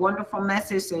has a wonderful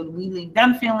message, so we leave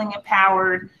them feeling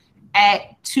empowered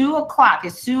at 2 o'clock.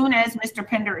 As soon as Mr.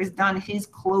 Pender is done his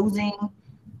closing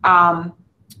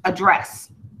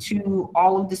address to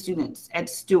all of the students at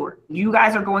Stewart, you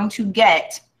guys are going to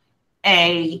get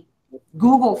a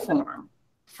Google form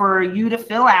for you to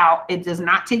fill out. It does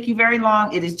not take you very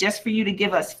long. It is just for you to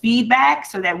give us feedback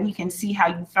so that we can see how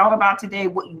you felt about today,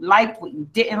 what you liked, what you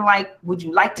didn't like. Would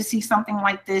you like to see something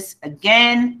like this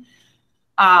again?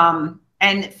 And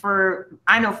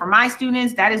I know for my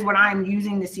students, that is what I'm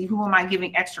using to see who am I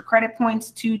giving extra credit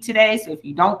points to today. So if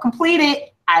you don't complete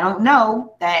it, I don't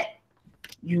know that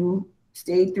you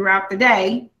stayed throughout the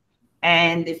day.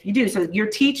 And if you do, so your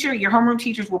teacher, your homeroom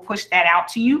teachers will push that out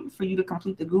to you for you to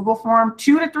complete the Google form.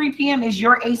 2 to 3 p.m. is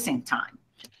your async time.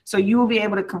 So you will be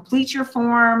able to complete your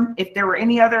form. If there were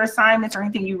any other assignments or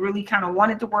anything you really kind of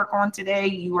wanted to work on today,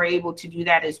 you were able to do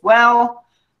that as well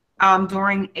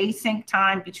during async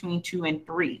time between 2 and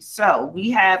 3. So we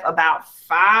have about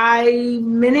 5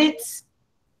 minutes.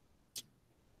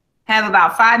 Have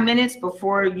about 5 minutes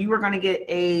before you are going to get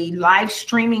a live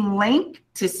streaming link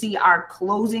to see our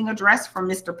closing address from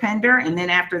Mr. Pender. And then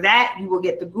after that, you will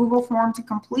get the Google form to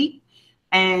complete.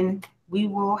 And we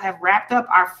will have wrapped up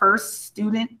our first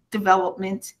student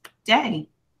development day.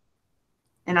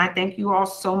 And I thank you all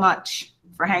so much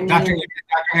for hanging in.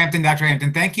 Dr.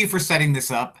 Hampton, thank you for setting this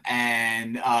up,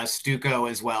 and Stuco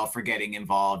as well for getting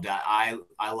involved. I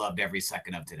loved every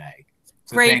second of today.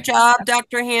 So great job,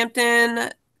 Dr.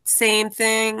 Hampton. Same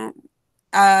thing.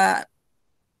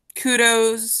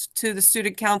 Kudos to the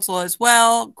student council as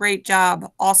well. Great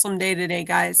job. Awesome day today,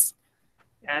 guys.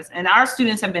 Yes, and our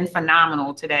students have been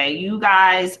phenomenal today. You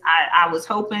guys, I was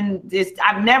hoping this,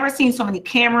 I've never seen so many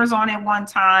cameras on at one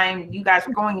time. You guys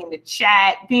were going in the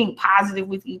chat, being positive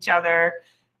with each other.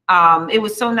 It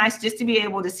was so nice just to be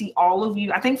able to see all of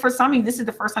you. I think for some of you, this is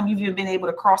the first time you've even been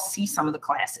able to see some of the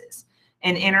classes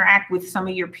and interact with some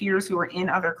of your peers who are in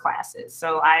other classes.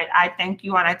 So I thank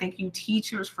you, and I thank you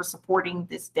teachers for supporting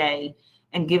this day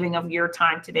and giving of your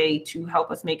time today to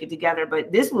help us make it together.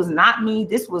 But this was not me.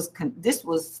 This was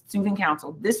student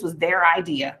council. This was their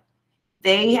idea.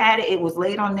 They had it was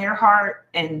laid on their heart,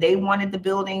 and they wanted the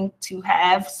building to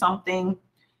have something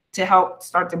to help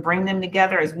start to bring them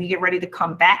together as we get ready to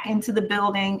come back into the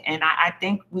building. And I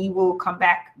think we will come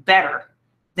back better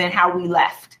than how we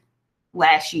left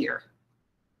last year.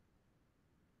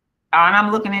 And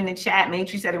I'm looking in the chat.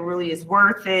 Matrix said it really is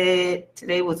worth it.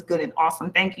 Today was good and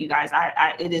awesome. Thank you, guys.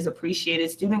 It is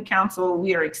appreciated. Student council,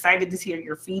 we are excited to hear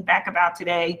your feedback about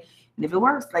today. And if it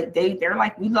works, like they're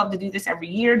like, we love to do this every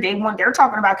year. They're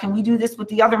talking about, can we do this with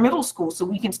the other middle schools so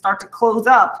we can start to close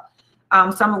up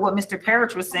some of what Mr.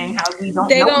 Parrish was saying, how we don't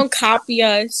They're going to copy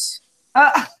us.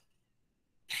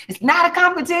 It's not a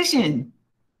competition.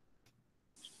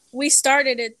 We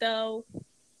started it, though.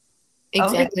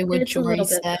 Exactly what Jory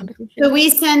said. So we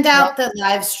send out the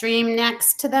live stream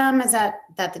next to them? Is that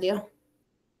the deal?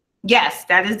 Yes,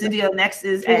 that is the deal. Next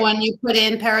is the one you put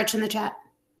in, Parrish, in the chat.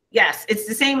 Yes, it's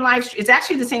the same live stream. It's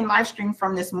actually the same live stream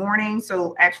from this morning.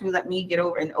 So actually let me get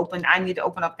over and open. I need to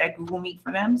open up that Google Meet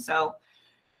for them. So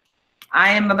I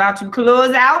am about to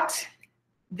close out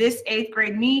this 8th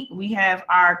grade meet. We have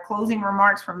our closing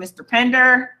remarks from Mr.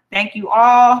 Pender. Thank you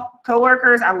all,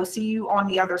 coworkers. I will see you on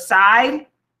the other side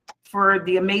for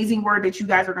the amazing word that you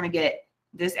guys are going to get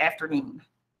this afternoon.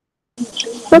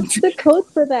 What's the code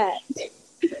for that?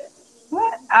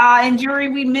 What? And Jury,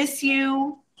 we miss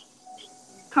you.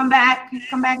 Come back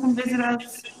and visit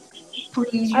us,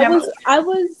 please. I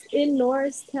was in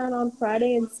Norristown on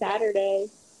Friday and Saturday.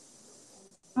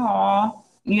 Aw,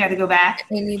 you had to go back?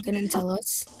 And you didn't tell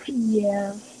us?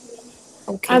 Yeah.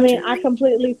 Okay. I mean, I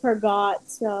completely forgot,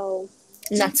 so.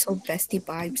 Not so bestie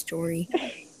vibes, Jory.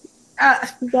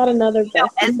 You got another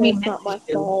vest, As so we it's not miss my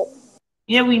you. fault.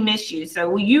 Yeah, we miss you.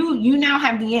 So you now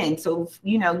have the end. So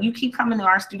you keep coming to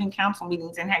our student council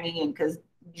meetings and hanging in, because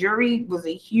Jury was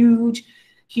a huge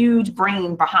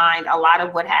brain behind a lot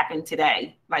of what happened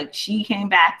today. Like, she came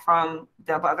back from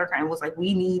the other kind and was like,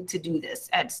 we need to do this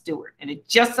at Stewart. And it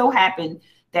just so happened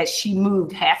that she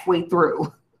moved halfway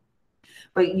through.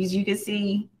 But as you can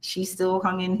see, she still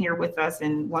hung in here with us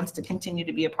and wants to continue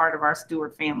to be a part of our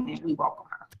Stewart family, and we welcome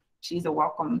her. She's a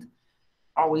welcomed,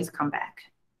 always come back.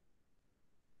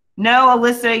 No,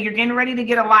 Alyssa, you're getting ready to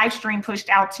get a live stream pushed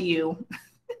out to you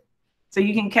so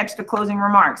you can catch the closing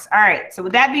remarks. All right, so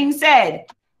with that being said,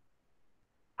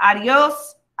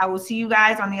 adios. I will see you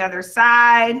guys on the other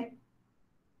side.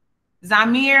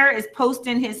 Zamir is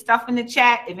posting his stuff in the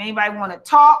chat if anybody want to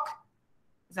talk.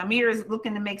 Zamir is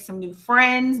looking to make some new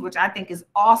friends, which I think is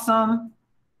awesome.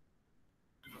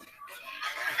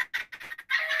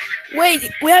 Wait,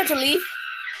 we have to leave?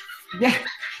 Yeah.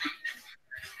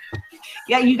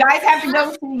 Yeah, you guys have to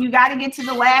go to, you got to get to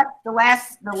the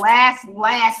last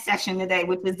session today,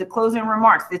 which is the closing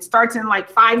remarks. It starts in like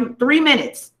 3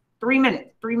 minutes. 3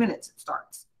 minutes it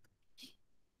starts.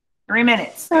 3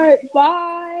 minutes. All right,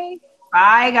 bye.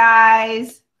 Bye,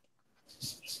 guys.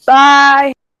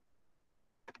 Bye.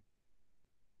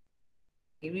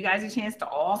 Give you guys a chance to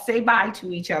all say bye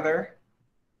to each other.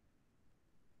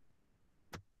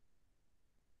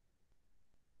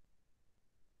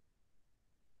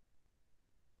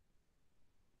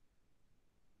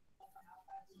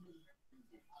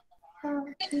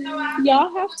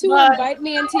 Y'all have to invite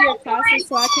me into your classes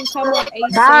so I can come on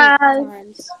AC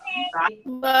times.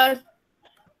 Bye.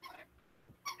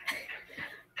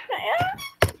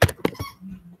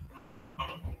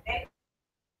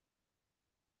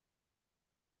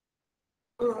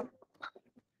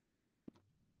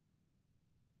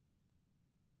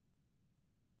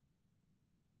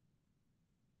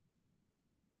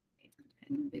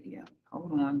 Video.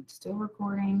 Hold on. Still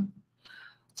recording.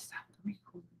 Stop the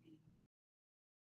recording.